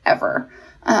scoring ever.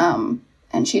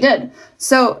 And she did.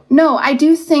 So, no, I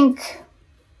do think,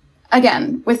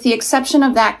 again, with the exception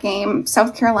of that game,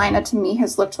 South Carolina to me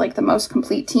has looked like the most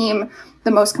complete team,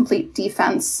 the most complete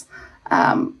defense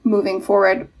moving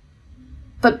forward.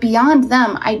 But beyond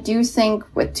them, I do think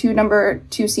with 2 number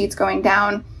 2 seeds going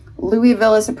down,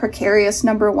 Louisville is a precarious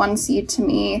number 1 seed to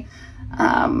me.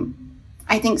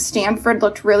 I think Stanford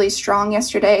looked really strong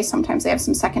yesterday. Sometimes they have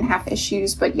some second half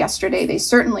issues, but yesterday they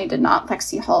certainly did not.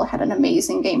 Lexi Hall had an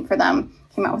amazing game for them.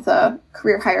 Came out with a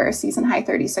career high or a season high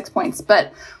 36 points.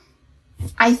 But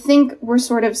I think we're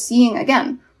sort of seeing,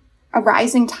 again, a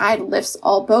rising tide lifts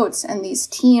all boats, and these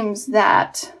teams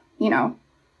that,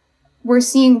 we're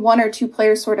seeing 1 or 2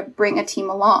 players sort of bring a team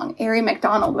along. Ari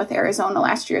McDonald with Arizona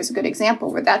last year is a good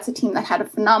example, where that's a team that had a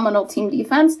phenomenal team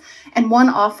defense and 1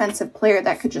 offensive player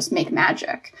that could just make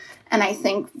magic. And I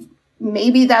think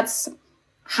maybe that's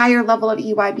higher level of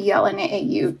EYBL and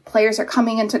AAU. Players are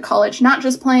coming into college, not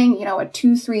just playing, a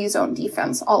 2-3 zone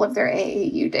defense all of their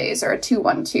AAU days or a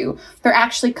 2-1-2. They're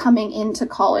actually coming into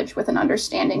college with an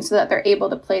understanding so that they're able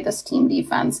to play this team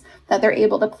defense, that they're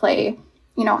able to play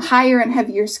higher and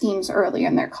heavier schemes early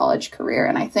in their college career.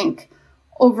 And I think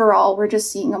overall, we're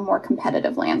just seeing a more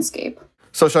competitive landscape.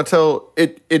 So, Chantel,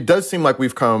 it does seem like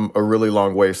we've come a really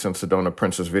long way since Sedona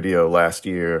Prince's video last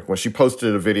year, when she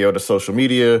posted a video to social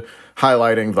media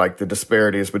highlighting like the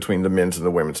disparities between the men's and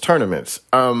the women's tournaments.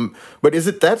 But is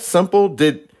it that simple?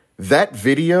 Did that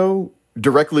video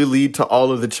directly lead to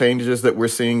all of the changes that we're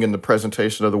seeing in the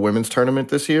presentation of the women's tournament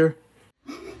this year?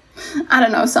 I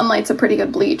don't know, sunlight's a pretty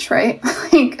good bleach, right?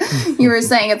 Like you were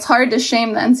saying, it's hard to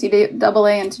shame the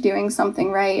NCAA into doing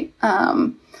something right.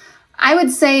 I would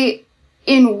say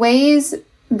in ways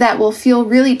that will feel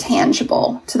really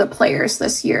tangible to the players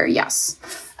this year, yes.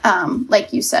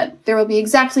 Like you said, there will be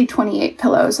exactly 28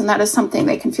 pillows, and that is something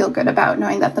they can feel good about,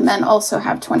 knowing that the men also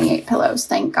have 28 pillows,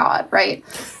 thank God, right?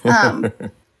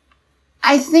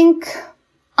 I think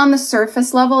on the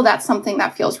surface level, that's something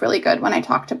that feels really good when I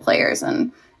talk to players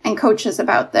and coaches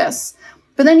about this.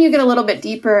 But then you get a little bit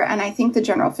deeper, and I think the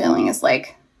general feeling is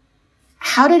like,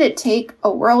 how did it take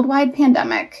a worldwide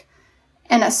pandemic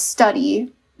and a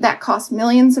study that cost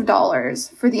millions of dollars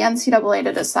for the NCAA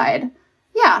to decide,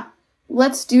 yeah,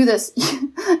 let's do this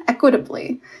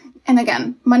equitably? And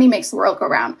again, money makes the world go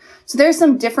round. So there's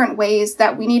some different ways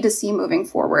that we need to see moving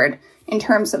forward in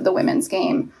terms of the women's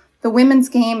game. The women's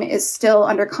game is still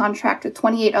under contract with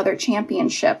 28 other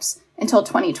championships until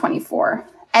 2024.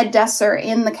 Ed Desser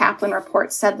in the Kaplan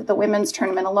report said that the women's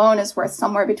tournament alone is worth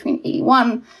somewhere between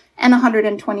 81 and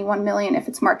 121 million if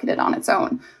it's marketed on its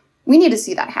own. We need to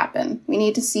see that happen. We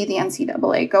need to see the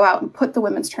NCAA go out and put the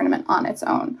women's tournament on its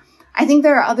own. I think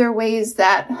there are other ways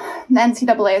that the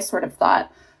NCAA has sort of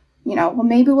thought, well,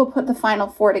 maybe we'll put the Final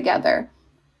Four together.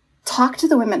 Talk to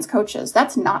the women's coaches.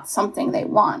 That's not something they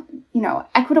want.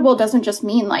 Equitable doesn't just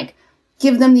mean like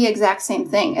give them the exact same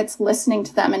thing. It's listening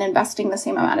to them and investing the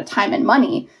same amount of time and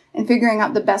money and figuring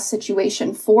out the best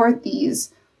situation for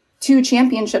these two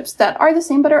championships that are the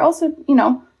same, but are also,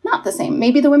 not the same.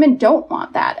 Maybe the women don't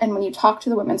want that. And when you talk to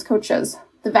the women's coaches,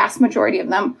 the vast majority of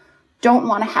them don't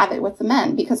want to have it with the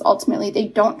men because ultimately they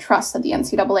don't trust that the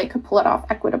NCAA could pull it off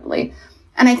equitably.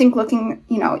 And I think looking,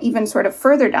 even sort of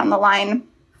further down the line,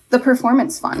 the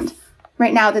performance fund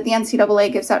right now that the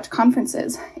NCAA gives out to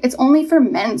conferences, it's only for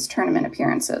men's tournament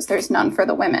appearances. There's none for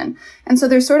the women. And so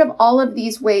there's sort of all of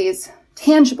these ways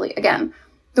tangibly, again,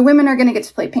 the women are going to get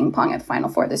to play ping pong at the Final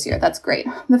Four this year. That's great.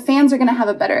 The fans are going to have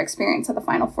a better experience at the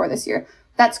Final Four this year.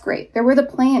 That's great. There were the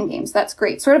play-in games. That's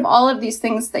great. Sort of all of these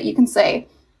things that you can say,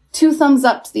 2 thumbs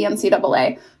up to the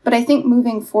NCAA. But I think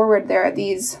moving forward, there are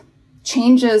these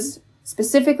changes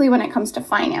specifically when it comes to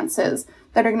finances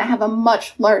that are going to have a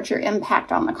much larger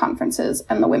impact on the conferences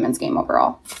and the women's game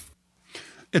overall.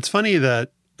 It's funny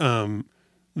that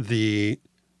the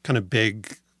kind of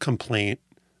big complaint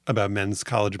about men's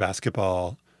college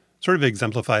basketball, sort of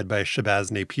exemplified by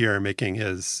Shabazz Napier making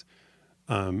his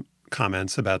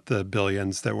comments about the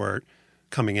billions that were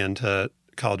coming into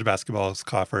college basketball's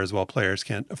coffers while players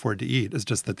can't afford to eat, is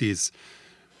just that these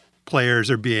players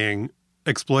are being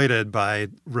exploited by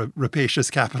rapacious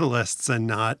capitalists and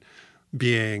not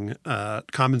being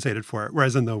compensated for it.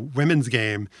 Whereas in the women's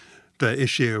game, the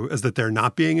issue is that they're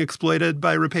not being exploited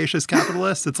by rapacious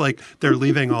capitalists. It's like they're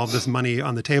leaving all this money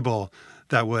on the table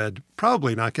that would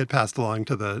probably not get passed along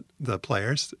to the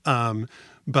players.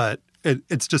 But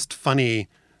it's just funny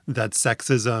that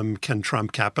sexism can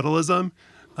trump capitalism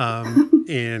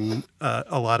in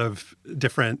a lot of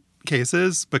different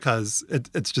cases, because it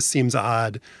just seems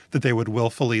odd that they would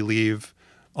willfully leave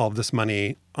all of this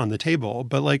money on the table.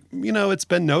 But it's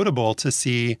been notable to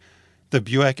see the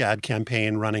Buick ad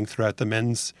campaign running throughout the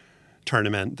men's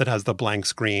tournament that has the blank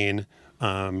screen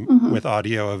with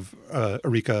audio of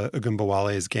Arika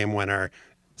Ogunbowale's game winner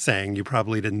saying, you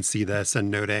probably didn't see this, and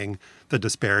noting the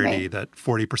disparity that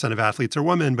 40% of athletes are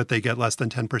women, but they get less than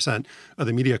 10% of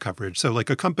the media coverage. So a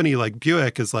company like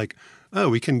Buick is like, oh,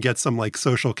 we can get some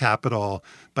social capital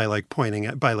by pointing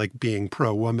at, by being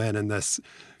pro-woman in this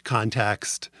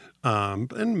context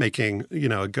and making,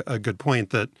 a good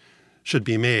point that should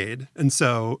be made. And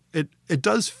so it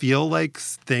does feel like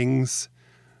things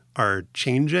are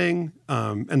changing.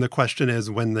 And the question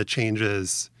is, when the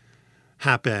changes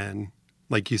happen,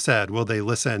 like you said, will they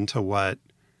listen to what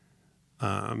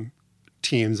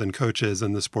teams and coaches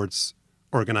and the sports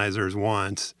organizers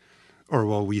want? Or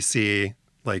will we see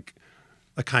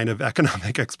a kind of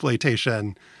economic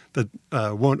exploitation that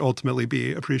won't ultimately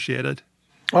be appreciated?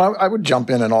 Well, I would jump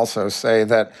in and also say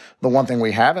that the one thing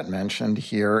we haven't mentioned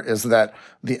here is that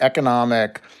the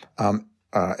economic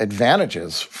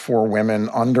advantages for women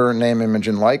under name, image,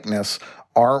 and likeness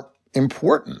are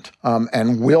important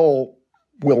and will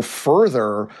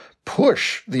further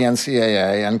push the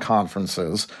NCAA and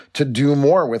conferences to do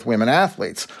more with women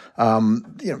athletes.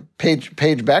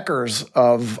 Paige Beckers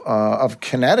of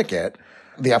Connecticut,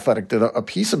 The Athletic did a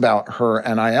piece about her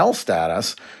NIL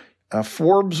status.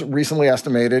 Forbes recently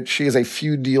estimated she is a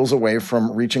few deals away from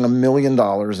reaching $1 million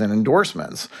in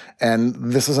endorsements. And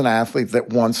this is an athlete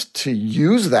that wants to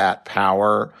use that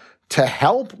power to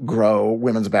help grow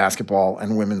women's basketball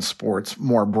and women's sports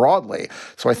more broadly.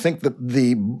 So I think that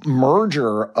the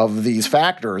merger of these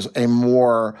factors, a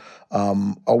more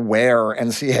aware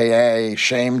NCAA,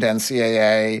 shamed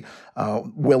NCAA,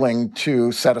 willing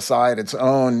to set aside its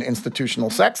own institutional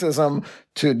sexism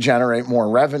to generate more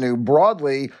revenue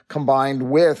broadly, combined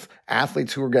with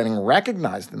athletes who are getting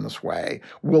recognized in this way,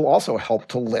 will also help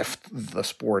to lift the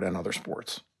sport and other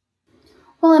sports.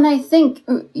 Well, and I think,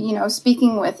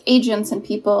 speaking with agents and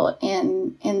people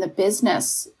in the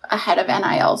business ahead of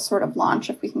NIL sort of launch,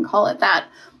 if we can call it that,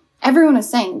 everyone is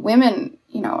saying women,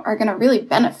 are going to really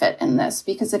benefit in this,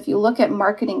 because if you look at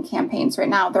marketing campaigns right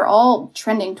now, they're all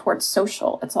trending towards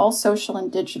social. It's all social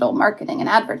and digital marketing and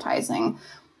advertising.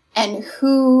 And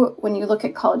who, when you look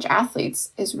at college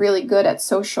athletes, is really good at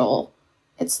social,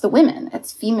 it's the women,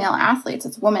 it's female athletes,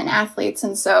 it's women athletes.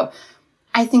 And so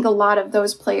I think a lot of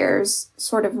those players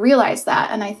sort of realize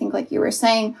that. And I think, like you were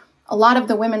saying, a lot of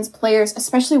the women's players,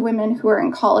 especially women who are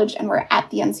in college and were at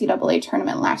the NCAA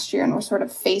tournament last year and were sort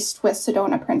of faced with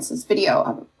Sedona Prince's video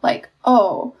of like,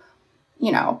 oh,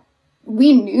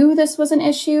 we knew this was an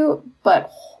issue,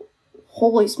 but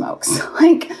holy smokes,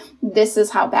 like this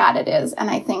is how bad it is. And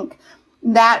I think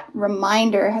that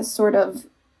reminder has sort of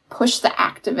pushed the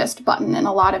activist button in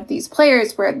a lot of these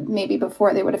players, where maybe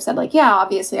before they would have said like, yeah,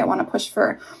 obviously I want to push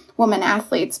for women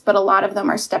athletes, but a lot of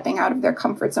them are stepping out of their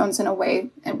comfort zones in a way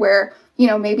where,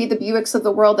 maybe the Buicks of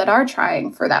the world that are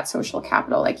trying for that social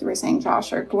capital, like you were saying,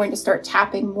 Josh, are going to start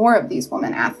tapping more of these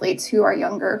women athletes who are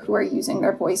younger, who are using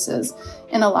their voices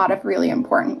in a lot of really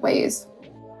important ways.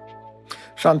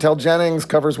 Chantel Jennings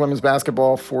covers women's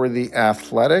basketball for The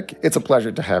Athletic. It's a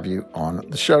pleasure to have you on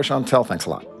the show, Chantel. Thanks a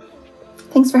lot.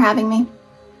 Thanks for having me.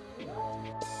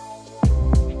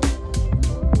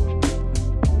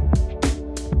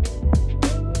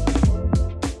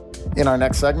 In our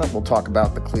next segment, we'll talk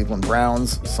about the Cleveland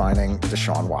Browns signing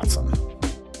Deshaun Watson.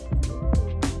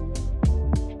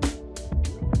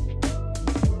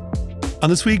 On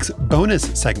this week's bonus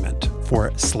segment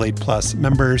for Slate Plus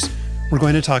members, we're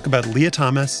going to talk about Leah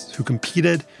Thomas, who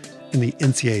competed in the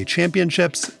NCAA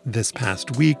championships this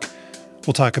past week.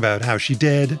 We'll talk about how she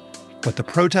did, what the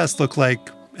protests look like,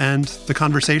 and the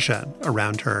conversation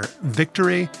around her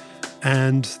victory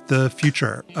and the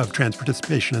future of trans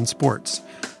participation in sports.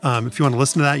 If you want to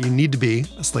listen to that, you need to be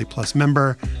a Slate Plus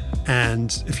member.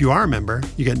 And if you are a member,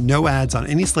 you get no ads on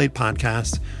any Slate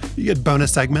podcast. You get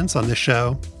bonus segments on this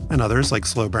show and others like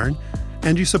Slow Burn.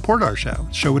 And you support our show.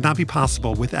 The show would not be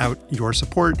possible without your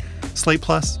support. Slate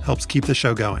Plus helps keep the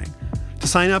show going. To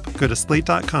sign up, go to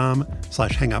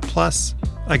slate.com/hangupplus.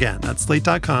 Again, that's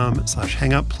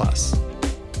slate.com/hangupplus.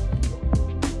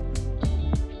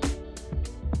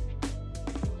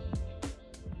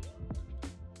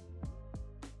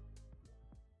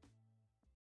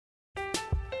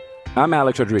 I'm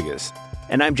Alex Rodriguez.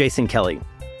 And I'm Jason Kelly.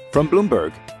 From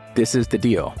Bloomberg, this is The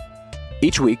Deal.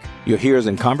 Each week, you'll hear us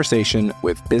in conversation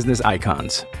with business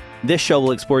icons. This show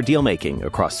will explore deal-making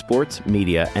across sports,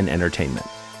 media, and entertainment.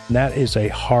 That is a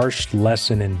harsh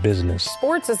lesson in business.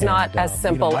 Sports is not as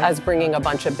simple as bringing a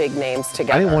bunch of big names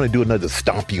together. I didn't want to do another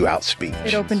stomp you out speech.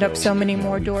 It opened up so many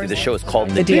more doors. The show is called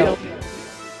The Deal.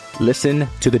 Listen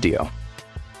to The Deal.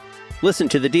 Listen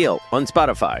to The Deal on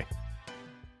Spotify.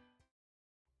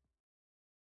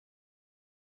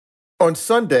 On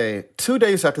Sunday, 2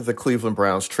 days after the Cleveland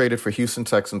Browns traded for Houston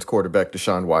Texans quarterback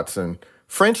Deshaun Watson,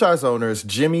 franchise owners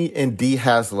Jimmy and Dee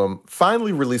Haslam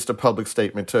finally released a public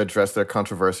statement to address their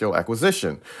controversial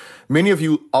acquisition. Many of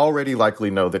you already likely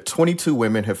know that 22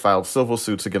 women have filed civil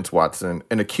suits against Watson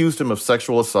and accused him of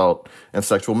sexual assault and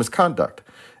sexual misconduct.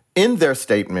 In their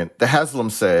statement, the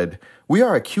Haslams said, "We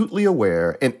are acutely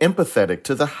aware and empathetic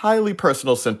to the highly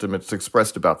personal sentiments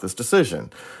expressed about this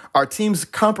decision. Our team's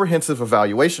comprehensive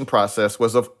evaluation process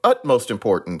was of utmost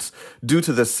importance due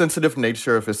to the sensitive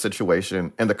nature of his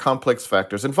situation and the complex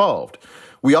factors involved.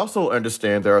 We also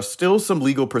understand there are still some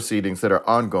legal proceedings that are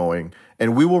ongoing,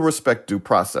 and we will respect due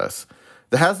process."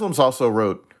 The Haslams also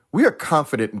wrote, "We are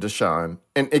confident in Deshaun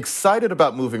and excited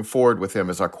about moving forward with him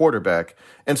as our quarterback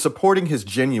and supporting his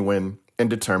genuine and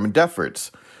determined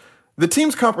efforts." The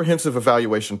team's comprehensive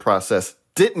evaluation process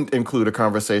didn't include a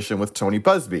conversation with Tony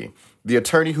Buzbee, the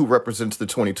attorney who represents the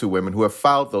 22 women who have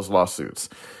filed those lawsuits.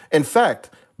 In fact,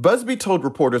 Buzbee told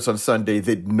reporters on Sunday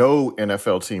that no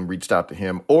NFL team reached out to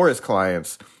him or his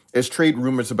clients as trade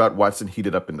rumors about Watson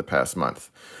heated up in the past month.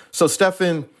 So,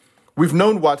 Stefan, we've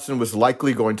known Watson was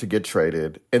likely going to get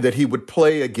traded and that he would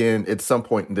play again at some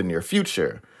point in the near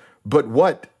future. But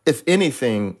what, if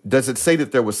anything, does it say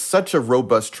that there was such a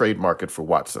robust trade market for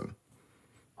Watson?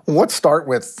 Let's start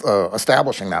with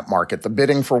establishing that market. The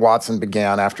bidding for Watson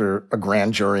began after a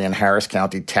grand jury in Harris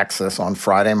County, Texas on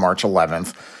Friday, March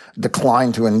 11th,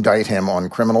 declined to indict him on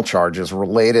criminal charges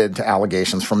related to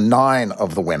allegations from 9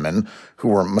 of the women who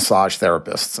were massage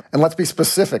therapists. And let's be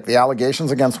specific. The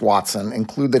allegations against Watson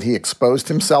include that he exposed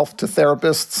himself to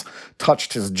therapists,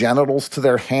 touched his genitals to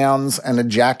their hands, and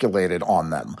ejaculated on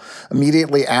them.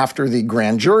 Immediately after the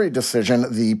grand jury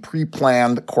decision, the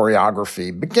pre-planned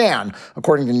choreography began.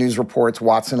 According to news reports,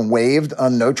 Watson waived a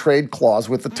no-trade clause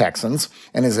with the Texans,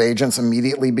 and his agents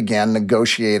immediately began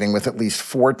negotiating with at least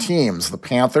 4 teams: the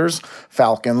Panthers,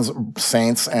 Falcons,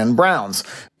 Saints, and Browns.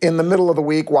 In the middle of the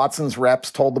week, Watson's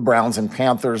reps told the Browns and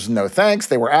Panthers no thanks.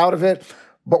 They were out of it.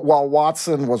 But while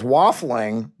Watson was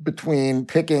waffling between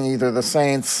picking either the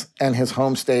Saints and his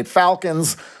home state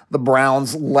Falcons, the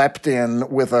Browns leapt in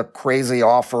with a crazy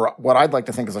offer, what I'd like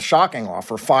to think is a shocking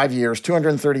offer: 5 years,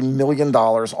 $230 million,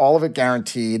 all of it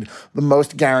guaranteed, the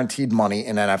most guaranteed money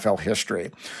in NFL history.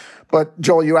 But,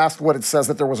 Joel, you asked what it says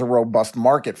that there was a robust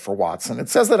market for Watson. It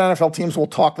says that NFL teams will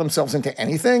talk themselves into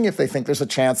anything if they think there's a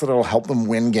chance that it'll help them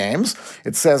win games.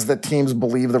 It says that teams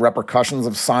believe the repercussions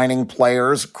of signing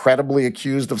players credibly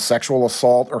accused of sexual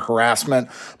assault or harassment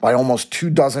by almost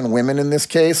 24 women in this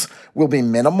case will be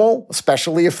minimal,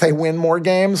 especially if they win more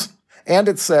games. And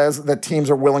it says that teams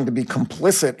are willing to be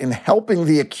complicit in helping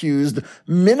the accused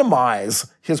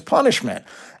minimize his punishment.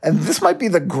 And this might be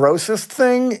the grossest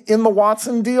thing in the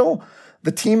Watson deal.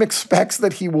 The team expects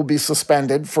that he will be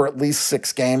suspended for at least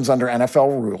 6 games under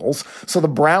NFL rules. So the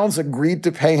Browns agreed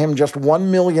to pay him just $1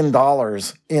 million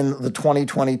in the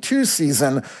 2022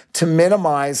 season to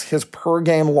minimize his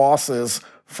per-game losses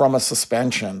from a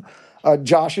suspension.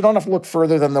 Josh, you don't have to look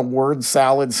further than the word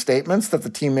salad statements that the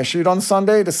team issued on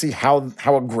Sunday to see how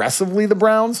aggressively the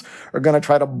Browns are going to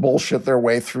try to bullshit their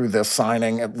way through this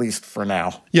signing, at least for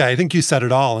now. Yeah, I think you said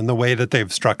it all. And the way that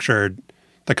they've structured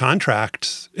the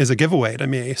contract is a giveaway to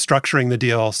me, structuring the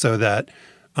deal so that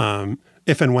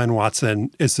if and when Watson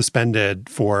is suspended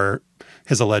for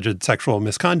his alleged sexual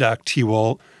misconduct, he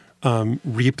will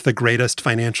reap the greatest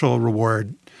financial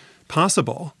reward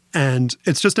possible. And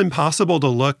it's just impossible to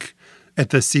look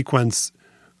at this sequence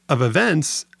of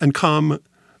events and come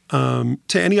to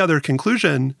any other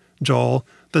conclusion, Joel,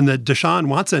 than that Deshaun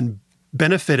Watson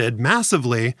benefited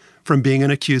massively from being an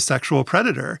accused sexual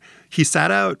predator. He sat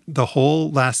out the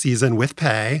whole last season with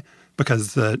pay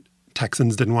because the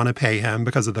Texans didn't want to pay him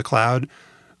because of the cloud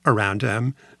around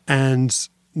him. And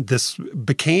this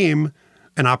became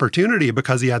an opportunity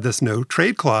because he had this no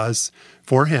trade clause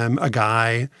for him, a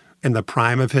guy in the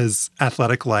prime of his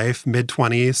athletic life,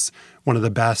 mid-20s, one of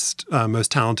the best, most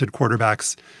talented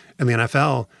quarterbacks in the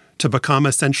NFL, to become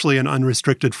essentially an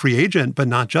unrestricted free agent, but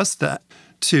not just that,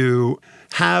 to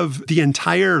have the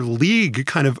entire league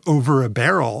kind of over a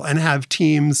barrel and have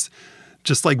teams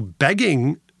just like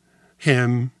begging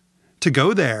him to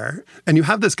go there. And you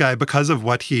have this guy, because of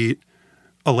what he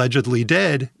allegedly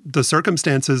did, the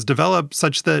circumstances develop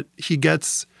such that he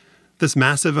gets this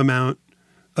massive amount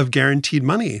of guaranteed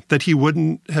money that he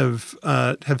wouldn't have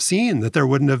seen, that there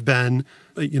wouldn't have been,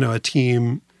 a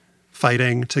team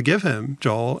fighting to give him,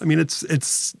 Joel. I mean,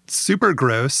 it's super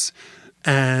gross.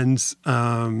 And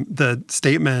the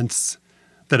statements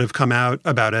that have come out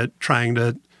about it, trying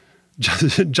to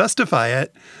justify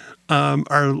it,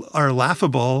 are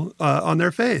laughable on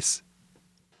their face.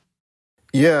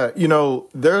 Yeah,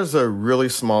 there's a really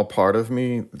small part of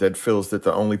me that feels that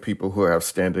the only people who have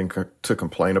standing to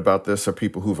complain about this are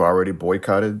people who've already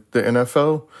boycotted the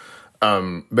NFL,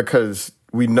 because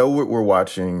we know what we're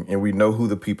watching and we know who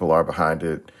the people are behind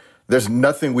it. There's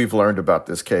nothing we've learned about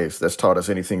this case that's taught us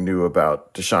anything new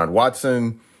about Deshaun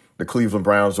Watson, the Cleveland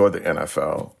Browns, or the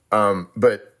NFL.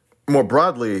 But more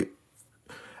broadly,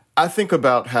 I think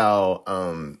about how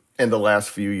in the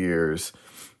last few years,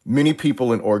 many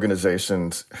people and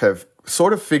organizations have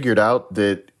sort of figured out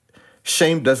that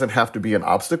shame doesn't have to be an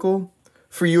obstacle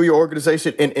for you or your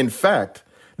organization. And in fact,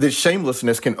 that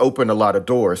shamelessness can open a lot of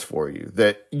doors for you.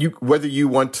 That whether you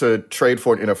want to trade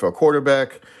for an NFL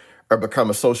quarterback or become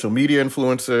a social media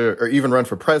influencer or even run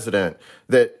for president,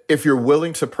 that if you're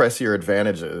willing to press your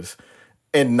advantages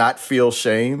and not feel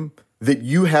shame, that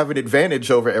you have an advantage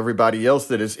over everybody else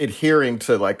that is adhering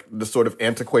to like the sort of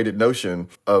antiquated notion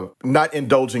of not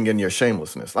indulging in your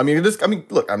shamelessness.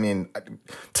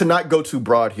 To not go too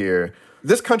broad here,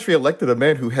 this country elected a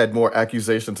man who had more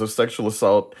accusations of sexual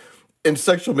assault and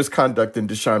sexual misconduct than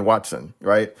Deshaun Watson,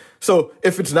 right? So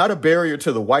if it's not a barrier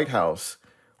to the White House,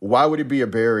 why would it be a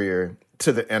barrier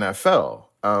to the NFL?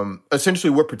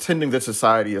 Essentially, we're pretending that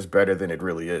society is better than it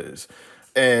really is.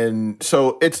 And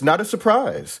so it's not a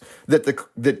surprise that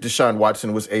that Deshaun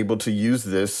Watson was able to use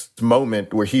this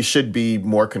moment where he should be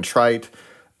more contrite,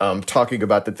 talking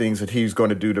about the things that he's going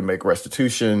to do to make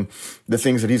restitution, the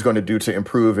things that he's going to do to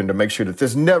improve and to make sure that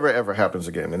this never, ever happens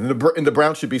again. And the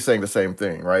Browns should be saying the same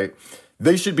thing, right?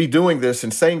 They should be doing this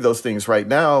and saying those things right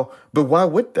now, but why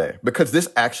would they? Because this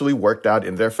actually worked out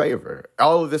in their favor.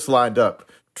 All of this lined up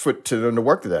to them to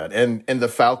work to that. And the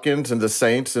Falcons and the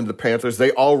Saints and the Panthers,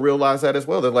 they all realize that as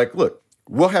well. They're like, look,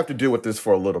 we'll have to deal with this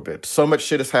for a little bit. So much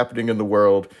shit is happening in the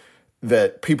world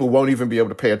that people won't even be able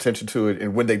to pay attention to it.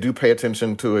 And when they do pay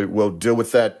attention to it, we'll deal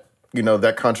with that,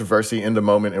 that controversy in the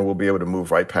moment, and we'll be able to move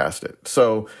right past it.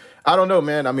 So I don't know,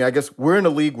 man. I mean, I guess we're in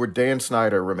a league where Dan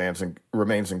Snyder remains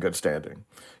in good standing.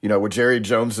 Where Jerry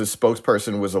Jones's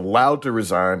spokesperson was allowed to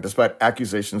resign despite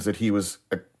accusations that he was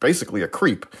basically a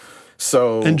creep.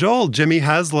 So, and Joel, Jimmy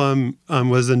Haslam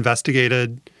was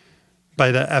investigated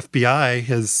by the FBI.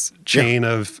 His chain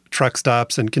of truck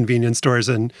stops and convenience stores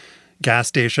and gas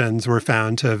stations were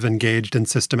found to have engaged in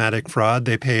systematic fraud.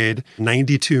 They paid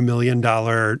 $92 million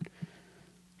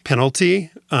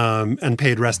penalty and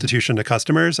paid restitution to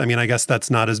customers. I mean, I guess that's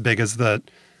not as big as the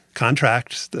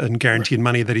contract and guaranteed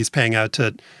money that he's paying out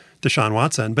to Deshaun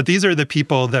Watson. But these are the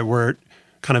people that were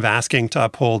kind of asking to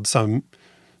uphold some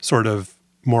sort of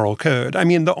moral code. I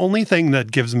mean, the only thing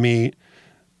that gives me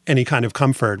any kind of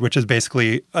comfort, which is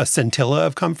basically a scintilla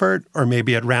of comfort, or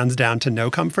maybe it rounds down to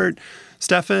no comfort,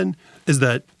 Stefan, is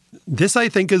that this, I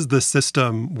think, is the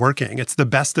system working. It's the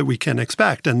best that we can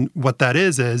expect. And what that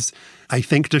is I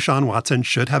think Deshaun Watson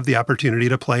should have the opportunity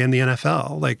to play in the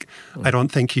NFL. Like, I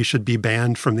don't think he should be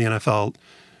banned from the NFL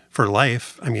for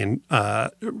life. I mean,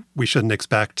 we shouldn't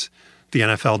expect the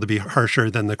NFL to be harsher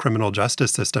than the criminal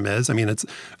justice system is. I mean, I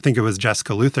think it was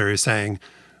Jessica Luther who's saying,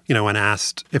 when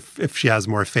asked if she has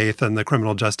more faith in the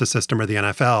criminal justice system or the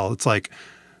NFL, it's like,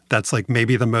 that's like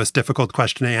maybe the most difficult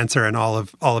question to answer in all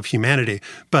of humanity.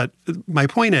 But my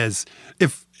point is,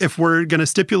 if we're going to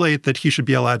stipulate that he should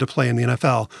be allowed to play in the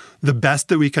NFL, the best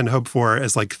that we can hope for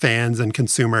as like fans and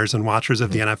consumers and watchers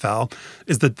of the NFL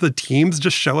is that the teams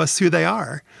just show us who they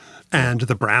are. And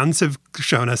the Browns have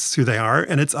shown us who they are.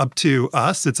 And it's up to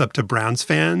us. It's up to Browns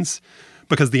fans,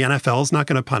 because the NFL is not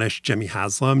going to punish Jimmy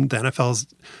Haslam. The NFL's,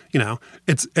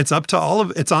 it's up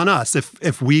to it's on us.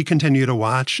 If we continue to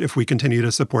watch, if we continue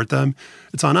to support them,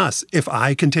 it's on us. If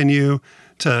I continue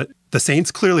the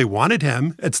Saints clearly wanted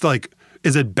him. It's like,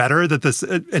 is it better that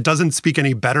it doesn't speak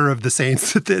any better of the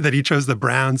Saints that he chose the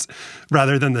Browns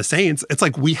rather than the Saints? It's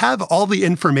like, we have all the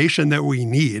information that we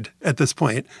need at this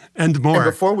point and more.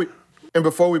 And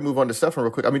before we move on to Stefan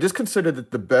real quick, I mean, just consider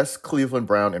that the best Cleveland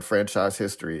Brown in franchise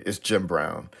history is Jim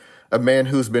Brown, a man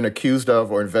who's been accused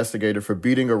of or investigated for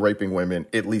beating or raping women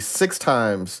at least 6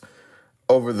 times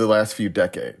over the last few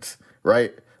decades,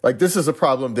 right? Like, this is a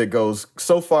problem that goes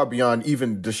so far beyond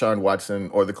even Deshaun Watson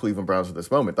or the Cleveland Browns at this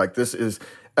moment. Like, this is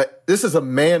a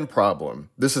man problem.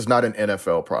 This is not an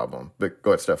NFL problem. But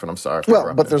go ahead, Stefan. I'm sorry.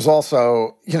 Well, but there's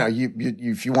also,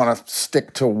 if you want to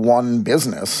stick to one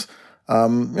business,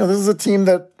 this is a team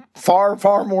that far,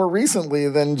 far more recently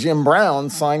than Jim Brown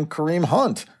signed Kareem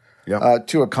Hunt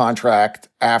to a contract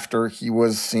after he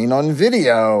was seen on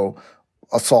video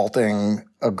assaulting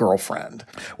a girlfriend.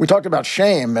 We talked about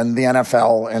shame and the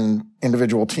NFL and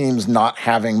individual teams not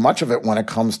having much of it when it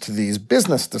comes to these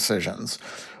business decisions.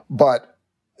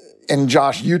 And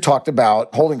Josh, you talked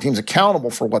about holding teams accountable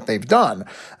for what they've done.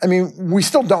 I mean, we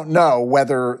still don't know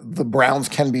whether the Browns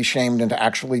can be shamed into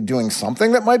actually doing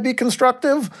something that might be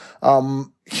constructive.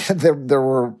 There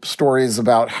were stories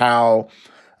about how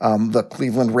the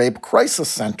Cleveland Rape Crisis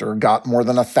Center got more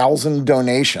than 1,000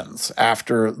 donations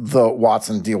after the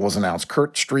Watson deal was announced.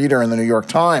 Kurt Streeter in the New York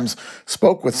Times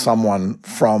spoke with someone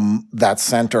from that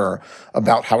center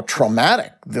about how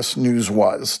traumatic this news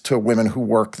was to women who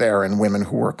work there and women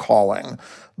who were calling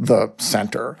the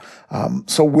center.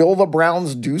 So will the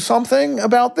Browns do something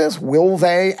about this? Will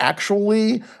they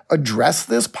actually address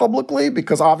this publicly?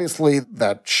 Because obviously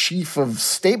that sheaf of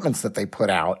statements that they put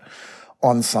out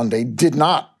on Sunday did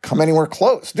not come anywhere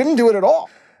close, didn't do it at all.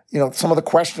 Some of the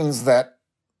questions that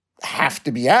have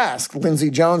to be asked,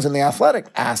 Lindsey Jones in The Athletic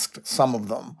asked some of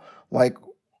them, like,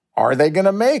 are they going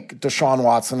to make Deshaun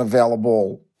Watson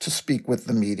available to speak with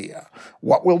the media?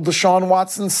 What will Deshaun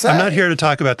Watson say? I'm not here to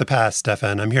talk about the past,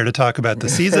 Stefan. I'm here to talk about the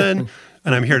season,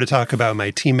 and I'm here to talk about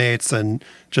my teammates, and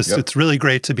just It's really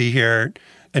great to be here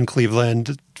in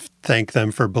Cleveland. Thank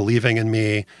them for believing in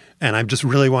me. And I just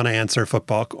really want to answer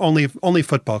only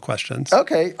football questions.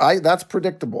 Okay, that's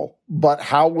predictable. But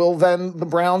how will then the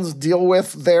Browns deal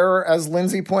with as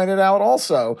Lindsey pointed out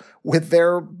also, with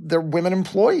their women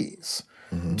employees?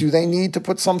 Mm-hmm. Do they need to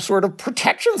put some sort of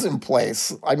protections in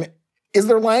place? I mean, Is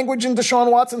there language in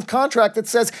Deshaun Watson's contract that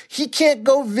says he can't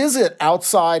go visit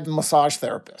outside massage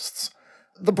therapists?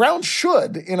 The Browns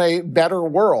should, in a better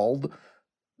world,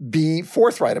 be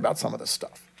forthright about some of this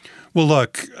stuff. Well,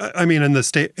 look, I mean, in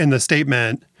the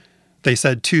statement, they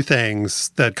said two things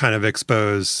that kind of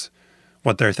expose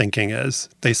what their thinking is.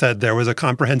 They said there was a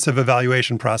comprehensive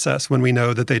evaluation process when we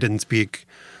know that they didn't speak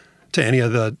to any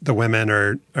of the women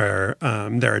or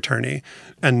their attorney.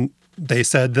 And they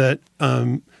said that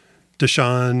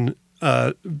Deshaun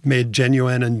has made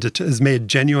genuine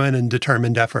and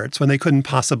determined efforts when they couldn't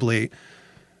possibly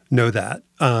know that.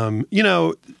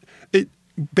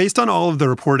 Based on all of the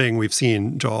reporting we've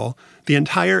seen, Joel, the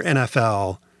entire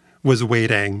NFL was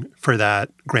waiting for that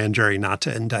grand jury not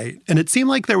to indict. And it seemed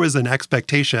like there was an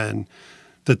expectation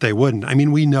that they wouldn't. I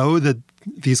mean, we know that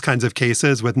these kinds of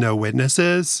cases with no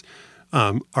witnesses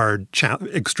are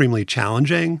extremely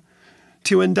challenging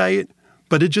to indict,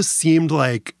 but it just seemed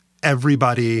like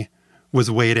everybody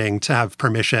was waiting to have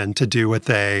permission to do what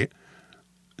they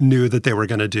knew that they were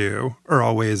going to do or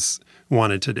always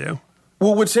wanted to do.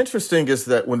 Well, what's interesting is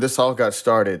that when this all got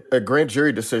started, a grand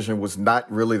jury decision was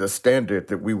not really the standard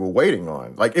that we were waiting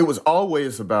on. Like, it was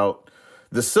always about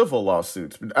the civil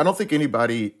lawsuits. I don't think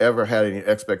anybody ever had any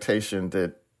expectation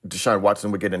that Deshaun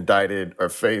Watson would get indicted or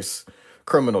face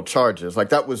criminal charges. Like,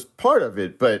 that was part of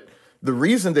it. But the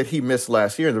reason that he missed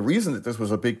last year and the reason that this was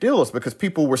a big deal is because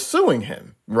people were suing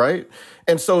him, right?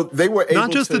 And so they were able to...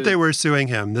 Not just that they were suing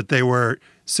him, that they were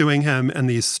suing him and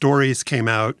these stories came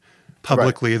out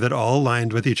publicly that all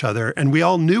aligned with each other. And we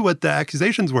all knew what the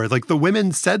accusations were. Like, the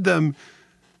women said them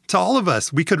to all of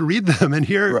us. We could read them and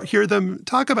hear them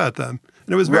talk about them.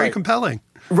 And it was very compelling.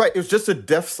 Right. It was just a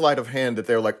deft sleight of hand that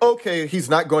they were like, okay, he's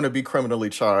not going to be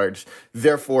criminally charged.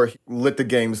 Therefore, let the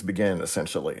games begin,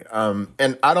 essentially.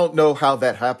 And I don't know how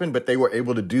that happened, but they were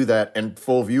able to do that in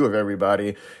full view of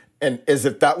everybody. And as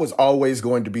if that was always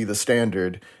going to be the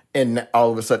standard. And all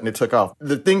of a sudden it took off.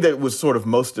 The thing that was sort of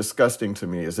most disgusting to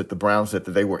me is that the Browns said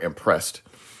that they were impressed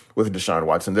with Deshaun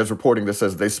Watson. There's reporting that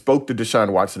says they spoke to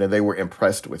Deshaun Watson and they were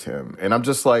impressed with him. And I'm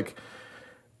just like,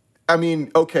 I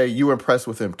mean, okay, you were impressed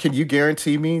with him. Can you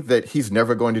guarantee me that he's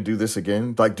never going to do this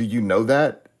again? Like, do you know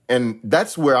that? And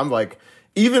that's where I'm like,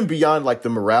 even beyond like the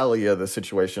morality of the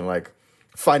situation, like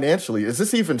financially, is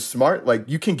this even smart? Like,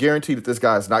 you can guarantee that this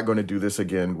guy is not going to do this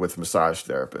again with massage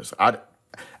therapists.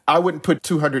 I wouldn't put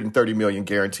 $230 million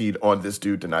guaranteed on this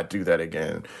dude to not do that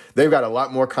again. They've got a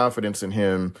lot more confidence in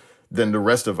him than the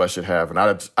rest of us should have. And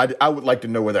I would like to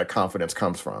know where that confidence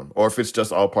comes from, or if it's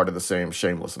just all part of the same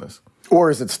shamelessness. Or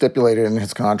is it stipulated in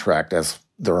his contract, as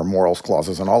there are morals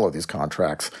clauses in all of these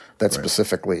contracts, that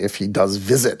specifically if he does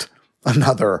visit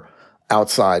another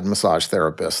outside massage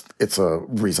therapist, it's a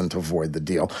reason to void the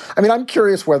deal. I mean, I'm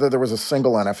curious whether there was a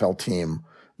single NFL team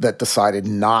that decided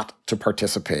not to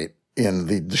participate in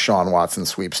the Deshaun Watson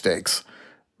sweepstakes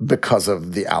because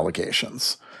of the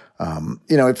allegations.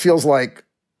 It feels like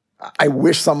I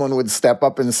wish someone would step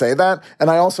up and say that. And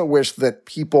I also wish that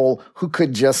people who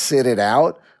could just sit it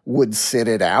out would sit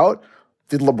it out.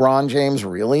 Did LeBron James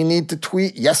really need to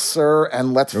tweet, "Yes, sir,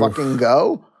 and let's fucking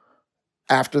go,"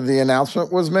 after the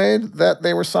announcement was made that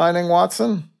they were signing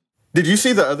Watson? Did you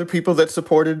see the other people that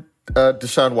supported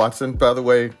Deshaun Watson, by the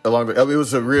way? It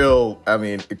was a real,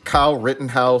 Kyle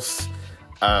Rittenhouse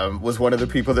was one of the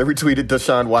people that retweeted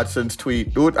Deshaun Watson's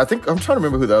tweet. I think, I'm trying to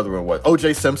remember who the other one was.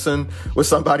 O.J. Simpson was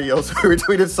somebody else who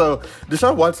retweeted. So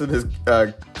Deshaun Watson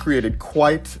has created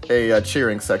quite a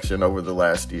cheering section over the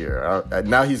last year.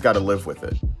 Now he's got to live with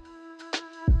it.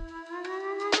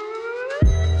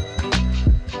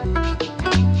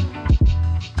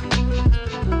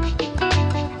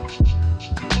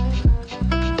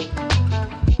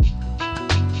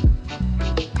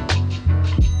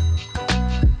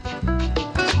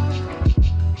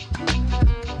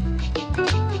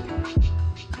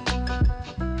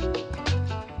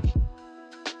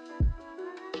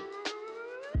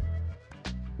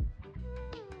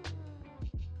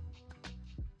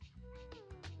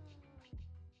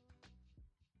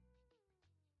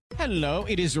 Hello,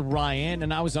 it is Ryan,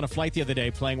 and I was on a flight the other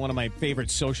day playing one of my favorite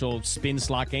social spin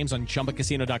slot games on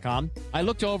ChumbaCasino.com. I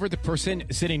looked over at the person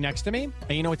sitting next to me, and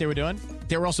you know what they were doing?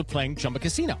 They were also playing Chumba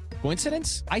Casino.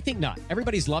 Coincidence? I think not.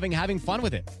 Everybody's loving having fun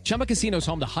with it. Chumba Casino is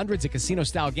home to hundreds of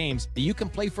casino-style games that you can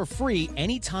play for free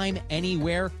anytime,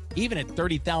 anywhere, even at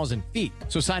 30,000 feet.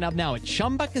 So sign up now at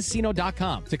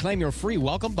ChumbaCasino.com to claim your free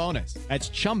welcome bonus. That's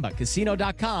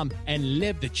ChumbaCasino.com and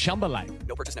live the Chumba life.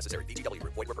 No purchase necessary. VGW.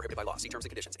 Void where prohibited by law. See terms and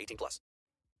conditions. 18+.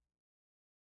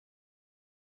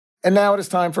 And now it is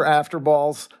time for After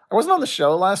Balls. I wasn't on the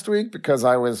show last week because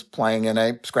I was playing in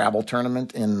a Scrabble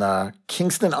tournament in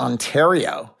Kingston,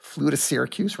 Ontario. Flew to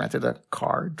Syracuse, rented a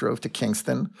car, drove to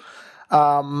Kingston.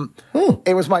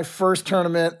 It was my first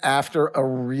tournament after a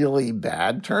really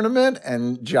bad tournament,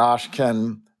 and Josh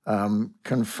can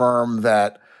confirm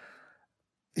that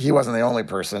he wasn't the only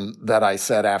person that I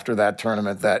said after that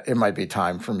tournament that it might be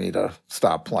time for me to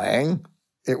stop playing.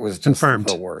 It was just confirmed.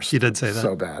 The worst. You did say that.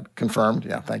 So bad. Confirmed?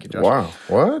 Yeah, thank you, Josh. Wow.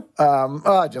 What?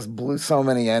 I just blew so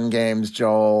many end games,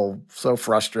 Joel. So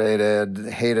frustrated,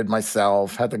 hated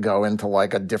myself, had to go into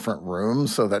like a different room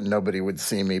so that nobody would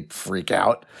see me freak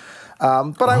out.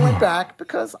 But I went back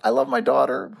because I love my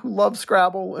daughter who loves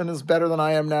Scrabble and is better than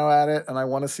I am now at it. And I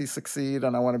want to see succeed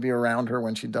and I want to be around her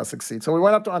when she does succeed. So we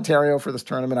went up to Ontario for this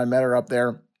tournament. I met her up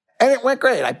there and it went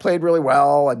great. I played really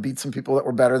well. I beat some people that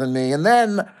were better than me. And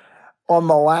then on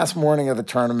the last morning of the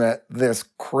tournament, this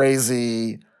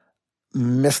crazy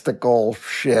mystical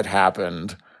shit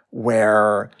happened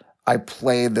where I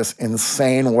played this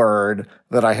insane word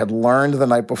that I had learned the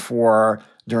night before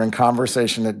during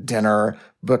conversation at dinner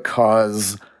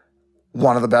because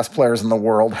one of the best players in the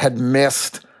world had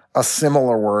missed a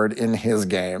similar word in his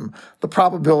game. The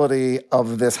probability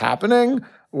of this happening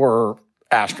were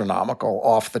astronomical,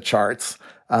 off the charts.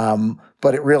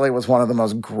 But it really was one of the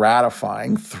most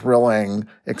gratifying, thrilling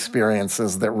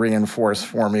experiences that reinforced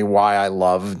for me why I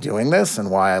love doing this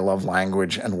and why I love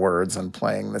language and words and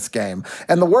playing this game.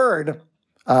 And the word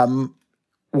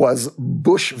was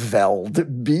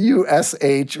Bushveld,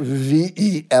 B-U-S-H-V-E-L-D.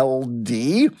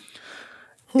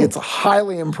 It's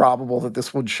highly improbable that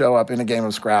this would show up in a game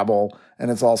of Scrabble, and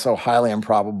it's also highly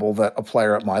improbable that a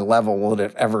player at my level would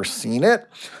have ever seen it.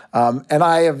 And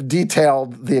I have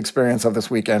detailed the experience of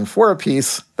this weekend for a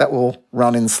piece that will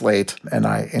run in Slate, and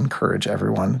I encourage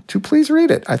everyone to please read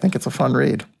it. I think it's a fun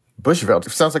read. Bushveld.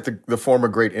 It sounds like the former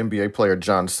great NBA player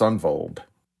John Sundvold.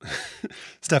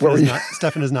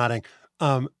 Stefan is nodding.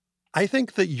 I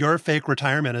think that your fake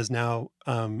retirement is now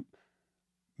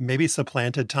maybe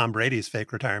supplanted Tom Brady's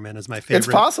fake retirement as my favorite. It's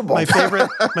possible. My favorite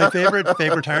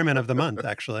fake retirement of the month,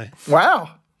 actually.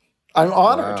 Wow. I'm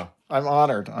honored. Wow. I'm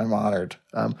honored.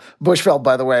 Bushveld,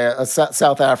 by the way, a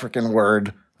South African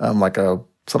word, like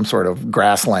some sort of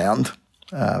grassland,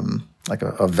 like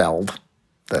a veld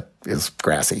that is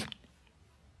grassy.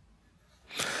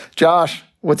 Josh,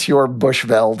 what's your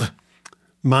Bushveld?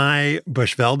 My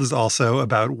Bushveld is also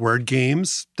about word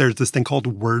games. There's this thing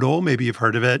called Wordle. Maybe you've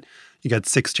heard of it. You get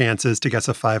 6 chances to guess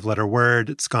a 5-letter word.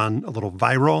 It's gone a little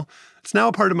viral. It's now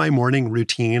a part of my morning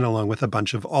routine along with a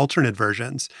bunch of alternate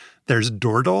versions. There's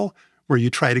Dordle, where you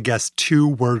try to guess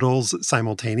 2 Wordles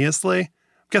simultaneously. I'm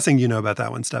guessing you know about that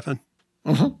one, Stefan.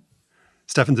 Mm-hmm.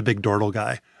 Stefan's a big Dordle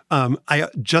guy. I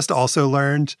just also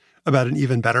learned about an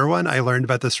even better one. I learned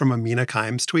about this from a Mina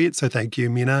Kimes tweet, so thank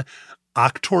you, Mina.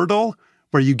 Octordle,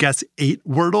 where you guess 8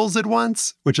 Wordles at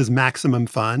once, which is maximum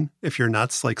fun if you're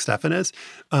nuts like Stefan is.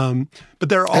 But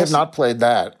there are also, I have not played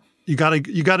that. You gotta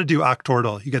do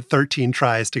Octordle. You get 13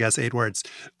 tries to guess 8 words.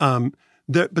 But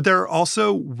there are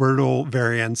also Wordle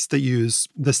variants that use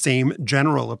the same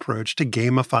general approach to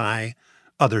gamify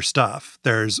other stuff.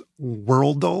 There's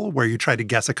Worldle, where you try to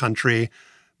guess a country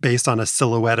based on a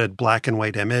silhouetted black and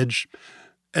white image.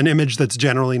 An image that's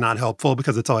generally not helpful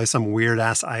because it's always some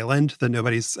weird-ass island that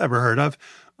nobody's ever heard of.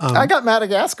 I got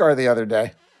Madagascar the other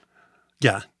day.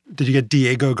 Yeah. Did you get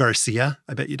Diego Garcia?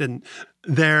 I bet you didn't.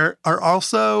 There are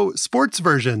also sports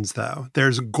versions, though.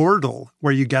 There's Gordle,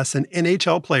 where you guess an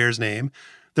NHL player's name.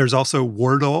 There's also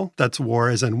Wordle, that's war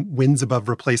as in wins above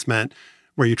replacement,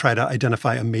 where you try to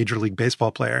identify a Major League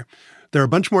Baseball player. There are a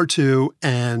bunch more, too,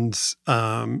 and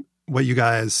what you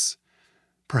guys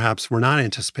perhaps we're not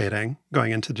anticipating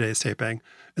going into today's taping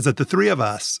is that the 3 of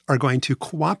us are going to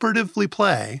cooperatively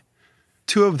play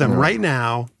 2 of them right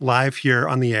now, live here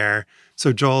on the air.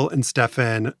 So Joel and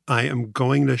Stefan, I am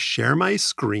going to share my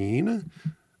screen.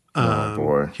 Oh,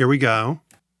 boy. Here we go.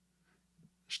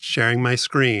 Sharing my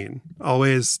screen.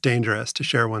 Always dangerous to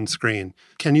share one screen.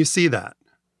 Can you see that?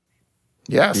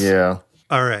 Yes. Yeah.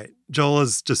 All right. Joel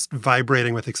is just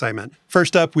vibrating with excitement.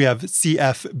 First up, we have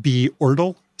CF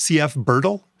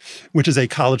Birdle, which is a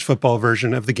college football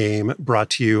version of the game brought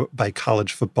to you by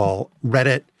College Football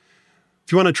Reddit.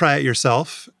 If you want to try it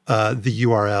yourself, the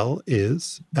URL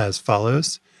is as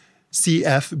follows: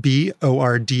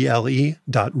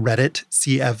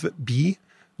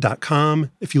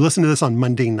 cfbordle.redditcfb.com. If you listen to this on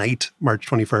Monday night, March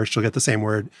 21st, you'll get the same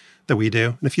word that we do.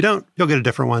 And if you don't, you'll get a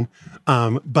different one.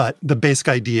 But the basic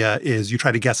idea is you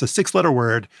try to guess a 6-letter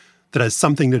word that has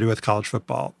something to do with college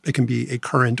football. It can be a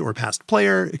current or past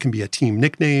player. It can be a team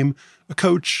nickname, a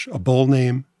coach, a bowl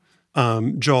name.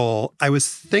 Joel, I was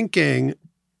thinking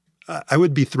I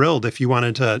would be thrilled if you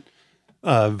wanted to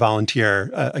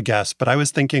volunteer a guess, but I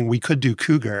was thinking we could do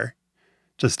Cougar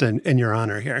just in your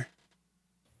honor here.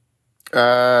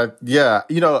 Yeah.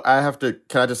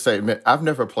 Can I just say, I've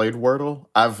never played Wordle.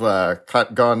 I've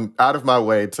gone out of my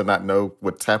way to not know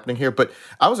what's happening here, but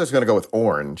I was just going to go with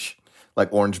orange,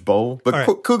 like Orange Bowl. But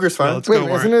right. Cougar's fine.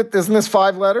 Wait, isn't this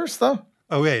 5 letters, though?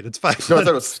 Oh, wait, it's 5 no, letters. I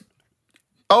thought it was...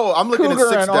 Oh, I'm looking Cougar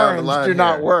at 6 down the line. Do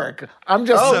not work. I'm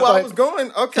just. I was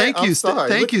going. Okay,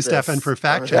 thank you, Stefan, for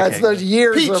fact checking. That's those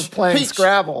years of playing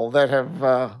Scrabble that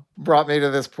have brought me to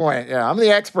this point. Yeah, I'm the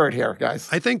expert here, guys.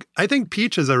 I think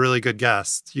Peach is a really good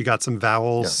guess. You got some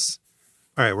vowels.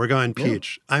 Yeah. All right, we're going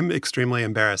Peach. Yeah. I'm extremely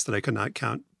embarrassed that I could not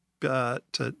count to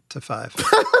 5.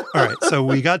 All right, so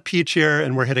we got Peach here,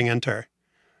 and we're hitting enter.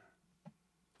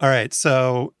 All right,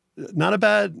 so not a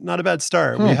bad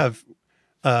start. We have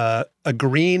a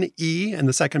green E in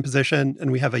the second position,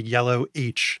 and we have a yellow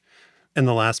H in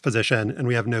the last position, and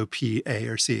we have no P, A,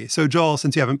 or C. So, Joel,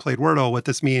 since you haven't played Wordle, what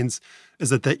this means is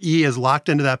that the E is locked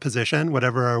into that position.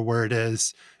 Whatever our word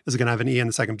is going to have an E in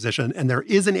the second position, and there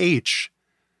is an H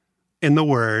in the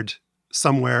word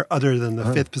somewhere other than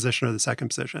the fifth position or the second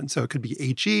position. So it could be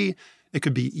HE, it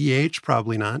could be EH,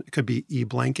 probably not. It could be E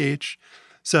blank H.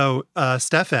 So,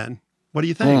 Stefan, what do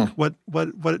you think? What,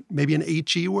 maybe an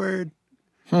HE word?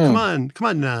 Come on,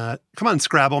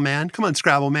 Scrabble man. Come on,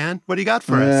 Scrabble man. What do you got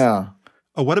for us?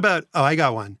 Oh, I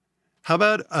got one. How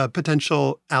about a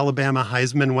potential Alabama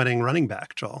Heisman winning running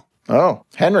back, Joel? Oh,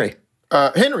 Henry.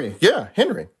 Henry. Yeah,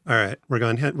 Henry. All right. We're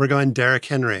going Derrick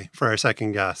Henry for our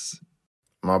second guess.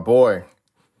 My boy.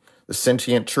 The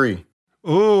sentient tree.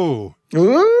 Ooh.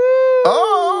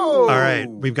 Oh. All right.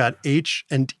 We've got H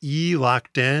and E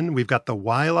locked in. We've got the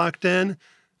Y locked in.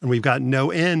 And we've got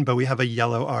no N, but we have a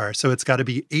yellow R. So it's got to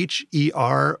be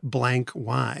HER blank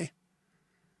Y.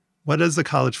 What is the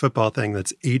college football thing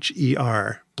that's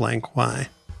HER blank Y?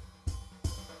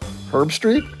 Herb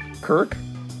Street? Kirk?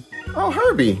 Oh,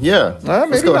 Herbie. Yeah.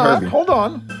 Maybe not. Herbie. Hold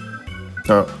on.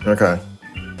 Oh, okay.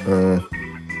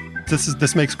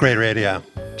 This makes great radio.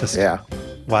 Just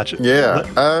watch it. Yeah.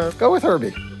 Let's go with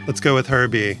Herbie. Let's go with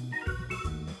Herbie.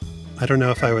 I don't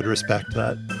know if I would respect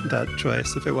that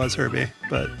choice if it was Herbie,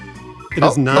 but it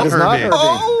is not Herbie.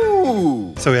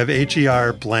 Oh! So we have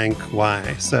HER blank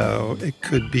Y. So it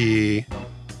could be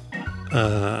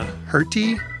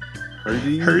Herty?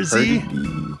 Hersey?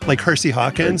 Like Hersey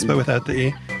Hawkins, but without the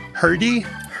E. Herdy?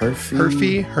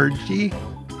 Herfy? Hergy?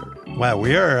 Wow,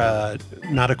 we are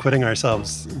not acquitting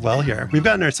ourselves well here. We've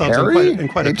gotten ourselves in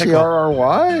quite a pickle.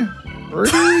 HERRY?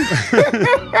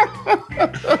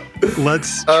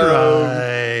 Let's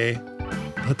try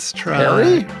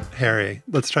Harry.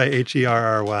 Let's try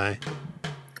HERRY.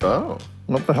 Oh,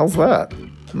 what the hell's that?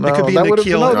 No, it could be the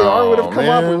Nikhil. R would have come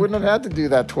up. We wouldn't have had to do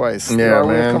that twice. The R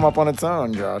would have come up on its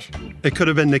own, Josh. It could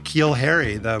have been N'Keal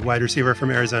Harry, the wide receiver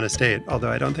from Arizona State,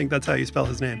 although I don't think that's how you spell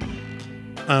his name.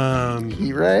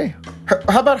 Ray?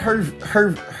 How about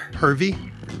Hervey? Hervey?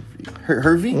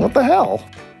 What the hell?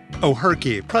 Oh,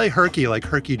 Herky. Probably Herky, like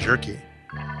Herky Jerky.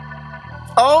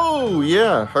 Oh,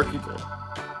 yeah. Herky.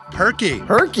 Herky,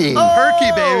 baby.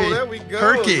 There we go.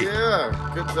 Herky.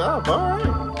 Yeah. Good job. All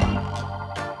right.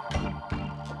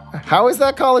 How is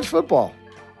that college football?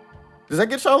 Does that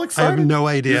get y'all excited? I have no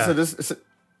idea. Is this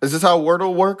how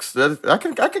Wordle works? I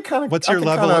can kind of. What's your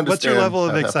level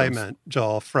of excitement,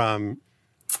 Joel, from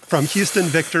Houston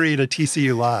victory to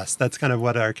TCU loss? That's kind of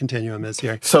what our continuum is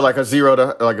here. So like a 0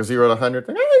 to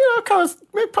 100. Kind of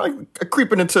probably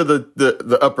creeping into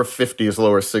the upper 50s,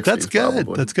 lower 60s. That's good.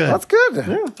 Probably. That's good. That's good.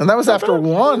 Yeah. And that was after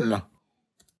 1.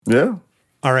 Yeah.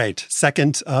 All right.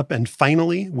 Second up, and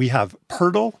finally, we have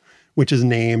Poeltl, which is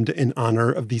named in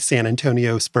honor of the San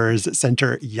Antonio Spurs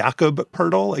center Jakob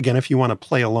Poeltl. Again, if you want to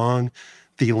play along,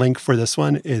 the link for this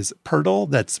one is Poeltl.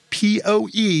 That's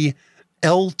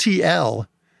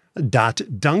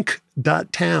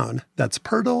POELTL.dunk.town. That's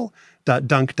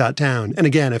Poeltl.dunk.town. And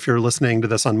again, if you're listening to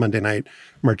this on Monday night,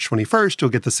 March 21st,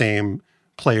 you'll get the same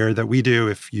player that we do.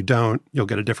 If you don't, you'll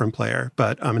get a different player.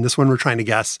 But in this one, we're trying to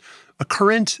guess a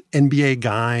current NBA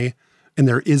guy, and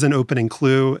there is an opening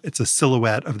clue. It's a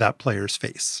silhouette of that player's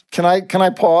face. Can I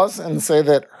pause and say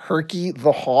that Herky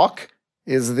the Hawk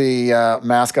is the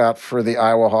mascot for the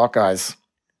Iowa Hawkeyes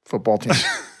football team?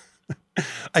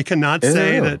 I cannot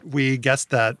say that we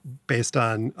guessed that based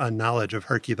on knowledge of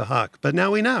Herky the Hawk, but now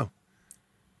we know.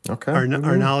 Okay. Our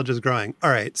knowledge is growing. All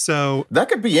right, so that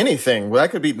could be anything.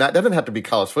 That doesn't have to be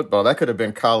college football. That could have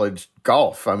been college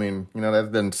golf. I mean,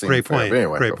 that doesn't seem great fair. point.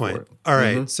 Anyway, great point. All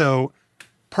right, so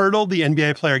Poeltl, the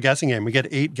NBA player guessing game. We get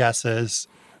 8 guesses.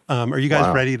 Are you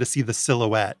guys ready to see the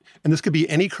silhouette? And this could be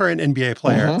any current NBA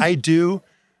player.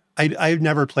 I've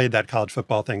never played that college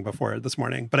football thing before this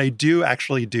morning, but I do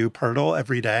actually do Pirtle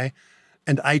every day.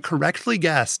 And I correctly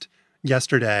guessed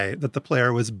yesterday that the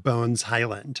player was Bones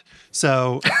Highland.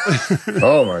 So,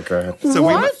 oh my God! So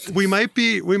we might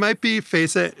be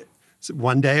face it.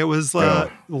 One day it was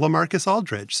LaMarcus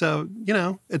Aldridge. So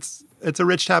it's a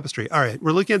rich tapestry. All right,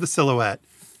 we're looking at the silhouette.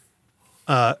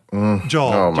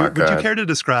 Joel, would you care to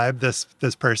describe this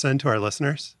person to our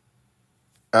listeners?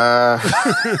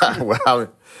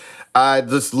 Well,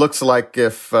 this looks like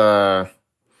if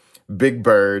Big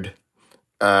Bird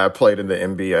played in the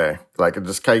NBA. Like it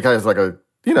just kind of like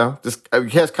he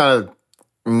has kind of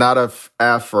not a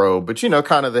afro, but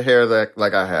kind of the hair that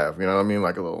like I have. You know what I mean?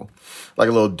 Like a little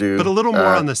dude, but a little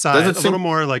more on the side. A little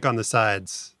more like on the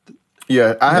sides.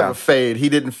 Yeah, I have a fade. He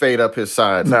didn't fade up his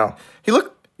sides. No, he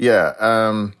looked. Yeah,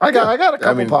 I got a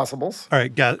couple possibles. All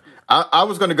right, got. I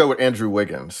was going to go with Andrew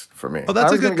Wiggins for me. Oh, that's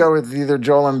I was going to go with either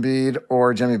Joel Embiid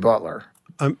or Jimmy Butler.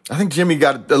 I think Jimmy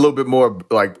got a little bit more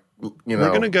like We're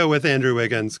going to go with Andrew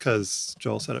Wiggins because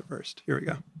Joel said it first. Here we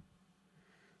go.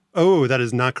 Oh, that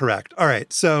is not correct. All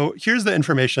right, so here's the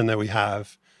information that we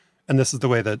have, and this is the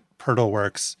way that Pirtle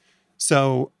works.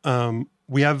 So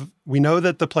we know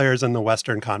that the player's in the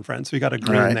Western Conference. We got a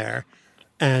green there,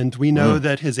 and we know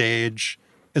that his age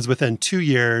is within 2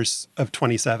 years of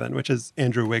 27, which is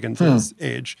Andrew Wiggins'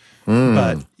 age.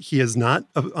 But he is not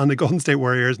on the Golden State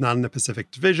Warriors, not in the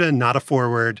Pacific Division, not a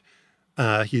forward.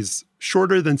 He's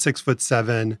shorter than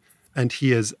 6'7", and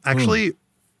he is actually,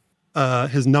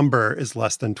 his number is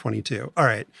less than 22. All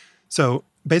right. So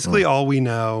basically all we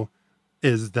know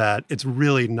is that it's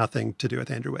really nothing to do with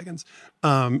Andrew Wiggins.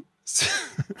 And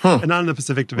not in the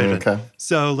Pacific Division. Okay.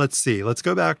 So let's see. Let's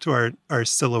go back to our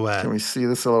silhouette. Can we see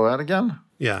the silhouette again?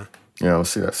 Yeah. Yeah, we'll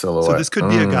see that silhouette. So this could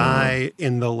be a guy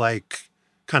in the like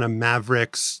kind of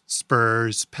Mavericks,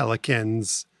 Spurs,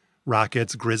 Pelicans,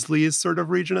 Rockets, Grizzlies sort of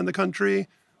region in the country.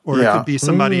 Or it could be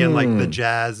somebody in like the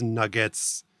Jazz,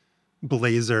 Nuggets,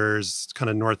 Blazers, kind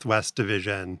of Northwest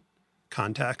Division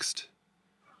context.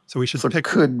 So we should pick.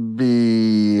 Could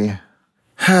be.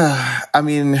 I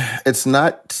mean, it's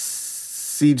not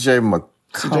CJ McCollum.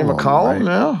 CJ McCollum, right?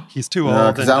 no. He's too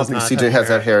old. Because I don't think CJ has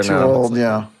that hair now. Too old,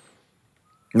 yeah.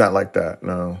 Not like that,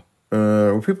 no.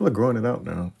 People are growing it out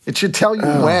now. It should tell you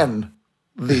when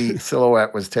the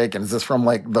silhouette was taken. Is this from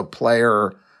like the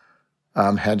player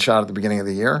headshot at the beginning of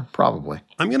the year? Probably.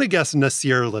 I'm going to guess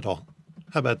Nasir Little.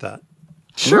 How about that?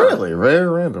 Sure. Really? Very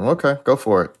random. Okay, go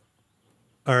for it.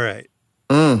 All right.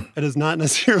 It is not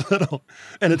Nasir Little.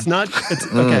 And it's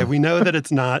okay, we know that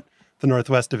it's not the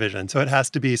Northwest Division. So it has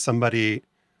to be somebody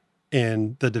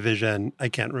in the division. I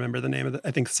can't remember the name of it.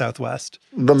 I think Southwest.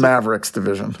 The Mavericks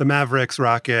division. The Mavericks,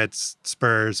 Rockets,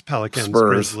 Spurs, Pelicans,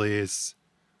 Grizzlies.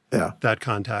 Yeah. That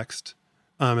context.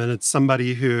 And it's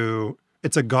somebody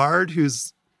it's a guard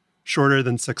who's shorter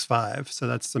than 6'5". So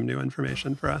that's some new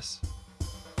information for us.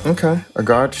 Okay. A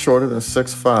guard shorter than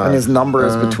 6'5". And his number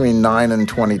is between 9 and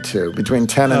 22, between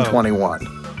 10 and 21.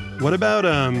 What about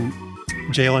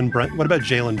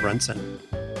Jalen Brunson?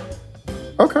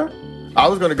 Okay. I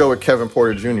was going to go with Kevin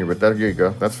Porter Jr., but there you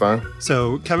go. That's fine.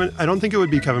 So I don't think it would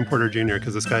be Kevin Porter Jr.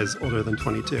 because this guy's older than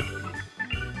 22.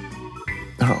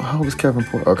 How old is Kevin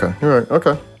Porter? Okay. You're right.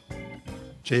 Okay.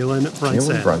 Jalen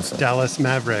Brunson. Dallas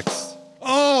Mavericks.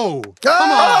 Oh!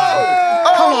 Come on!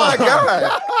 Oh my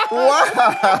God!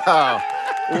 Wow!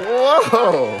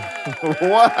 Whoa!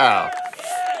 Wow!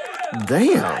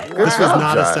 Damn. This was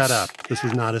not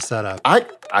a setup.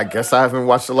 I guess I haven't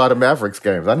watched a lot of Mavericks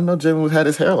games. I didn't know Jalen had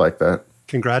his hair like that.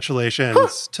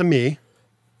 Congratulations to me.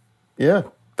 Yeah.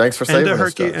 Thanks for saving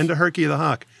us. And to Herky the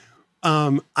Hawk.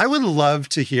 I would love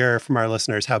to hear from our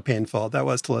listeners how painful that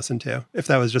was to listen to. If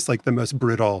that was just like the most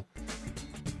brutal,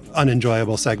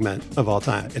 unenjoyable segment of all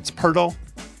time. It's Pirtle.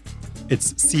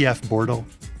 It's CF Bortle.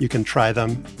 You can try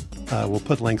them. We'll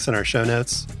put links in our show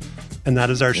notes. And that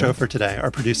is our show for today. Our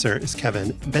producer is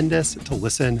Kevin Bendis. To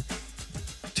listen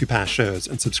to past shows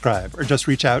and subscribe, or just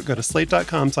reach out, go to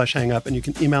slate.com/hangup, and you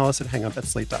can email us at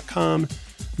hangup@slate.com.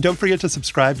 Don't forget to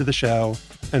subscribe to the show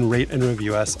and rate and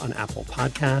review us on Apple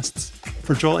Podcasts.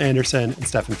 For Joel Anderson and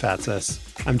Stefan Fatsis,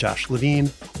 I'm Josh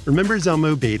Levine. Remember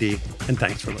Zelmo Beatty, and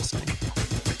thanks for listening.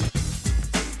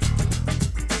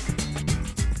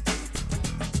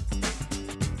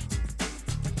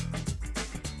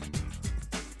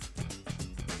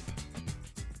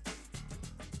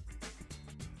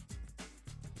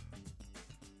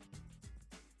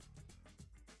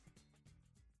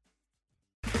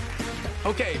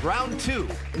 Okay, round two.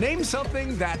 Name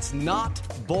something that's not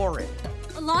boring.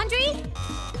 A laundry?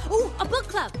 Ooh, a book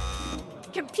club.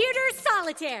 computer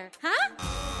solitaire, huh?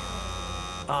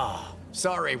 Ah,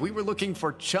 sorry, we were looking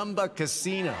for Chumba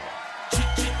Casino.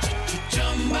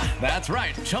 That's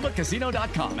right,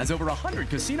 ChumbaCasino.com has over 100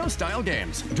 casino-style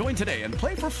games. Join today and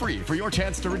play for free for your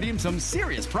chance to redeem some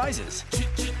serious prizes.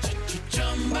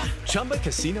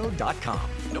 ChumbaCasino.com.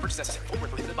 No purchase necessary. Void where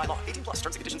prohibited by law. 18+ terms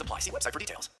and conditions apply. See website for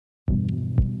details.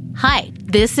 Hi,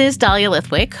 this is Dahlia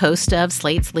Lithwick, host of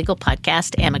Slate's legal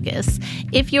podcast, Amicus.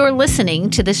 If you're listening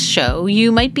to this show,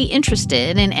 you might be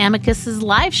interested in Amicus's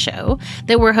live show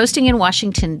that we're hosting in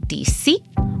Washington, D.C.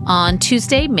 on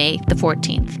Tuesday, May the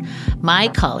 14th. My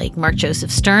colleague, Mark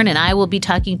Joseph Stern, and I will be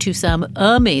talking to some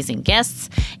amazing guests,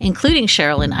 including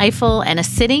Sherrilyn Ifill and a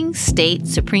sitting state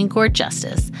Supreme Court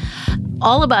justice,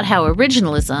 all about how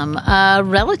originalism, a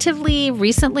relatively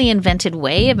recently invented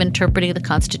way of interpreting the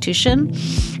Constitution,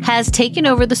 has taken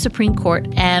over the Supreme Court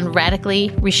and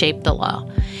radically reshaped the law.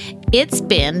 It's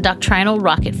been doctrinal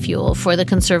rocket fuel for the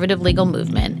conservative legal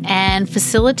movement and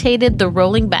facilitated the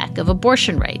rolling back of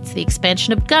abortion rights, the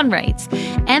expansion of gun rights,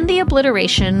 and the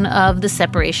obliteration of the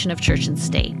separation of church and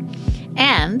state.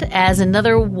 And as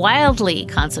another wildly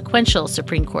consequential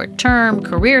Supreme Court term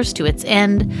careers to its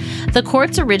end, the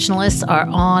court's originalists are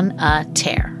on a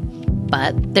tear.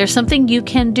 But there's something you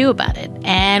can do about it,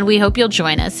 and we hope you'll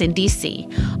join us in D.C.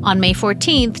 on May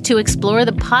 14th to explore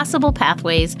the possible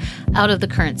pathways out of the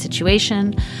current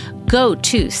situation. Go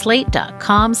to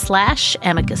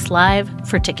slate.com/amicuslive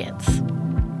for tickets.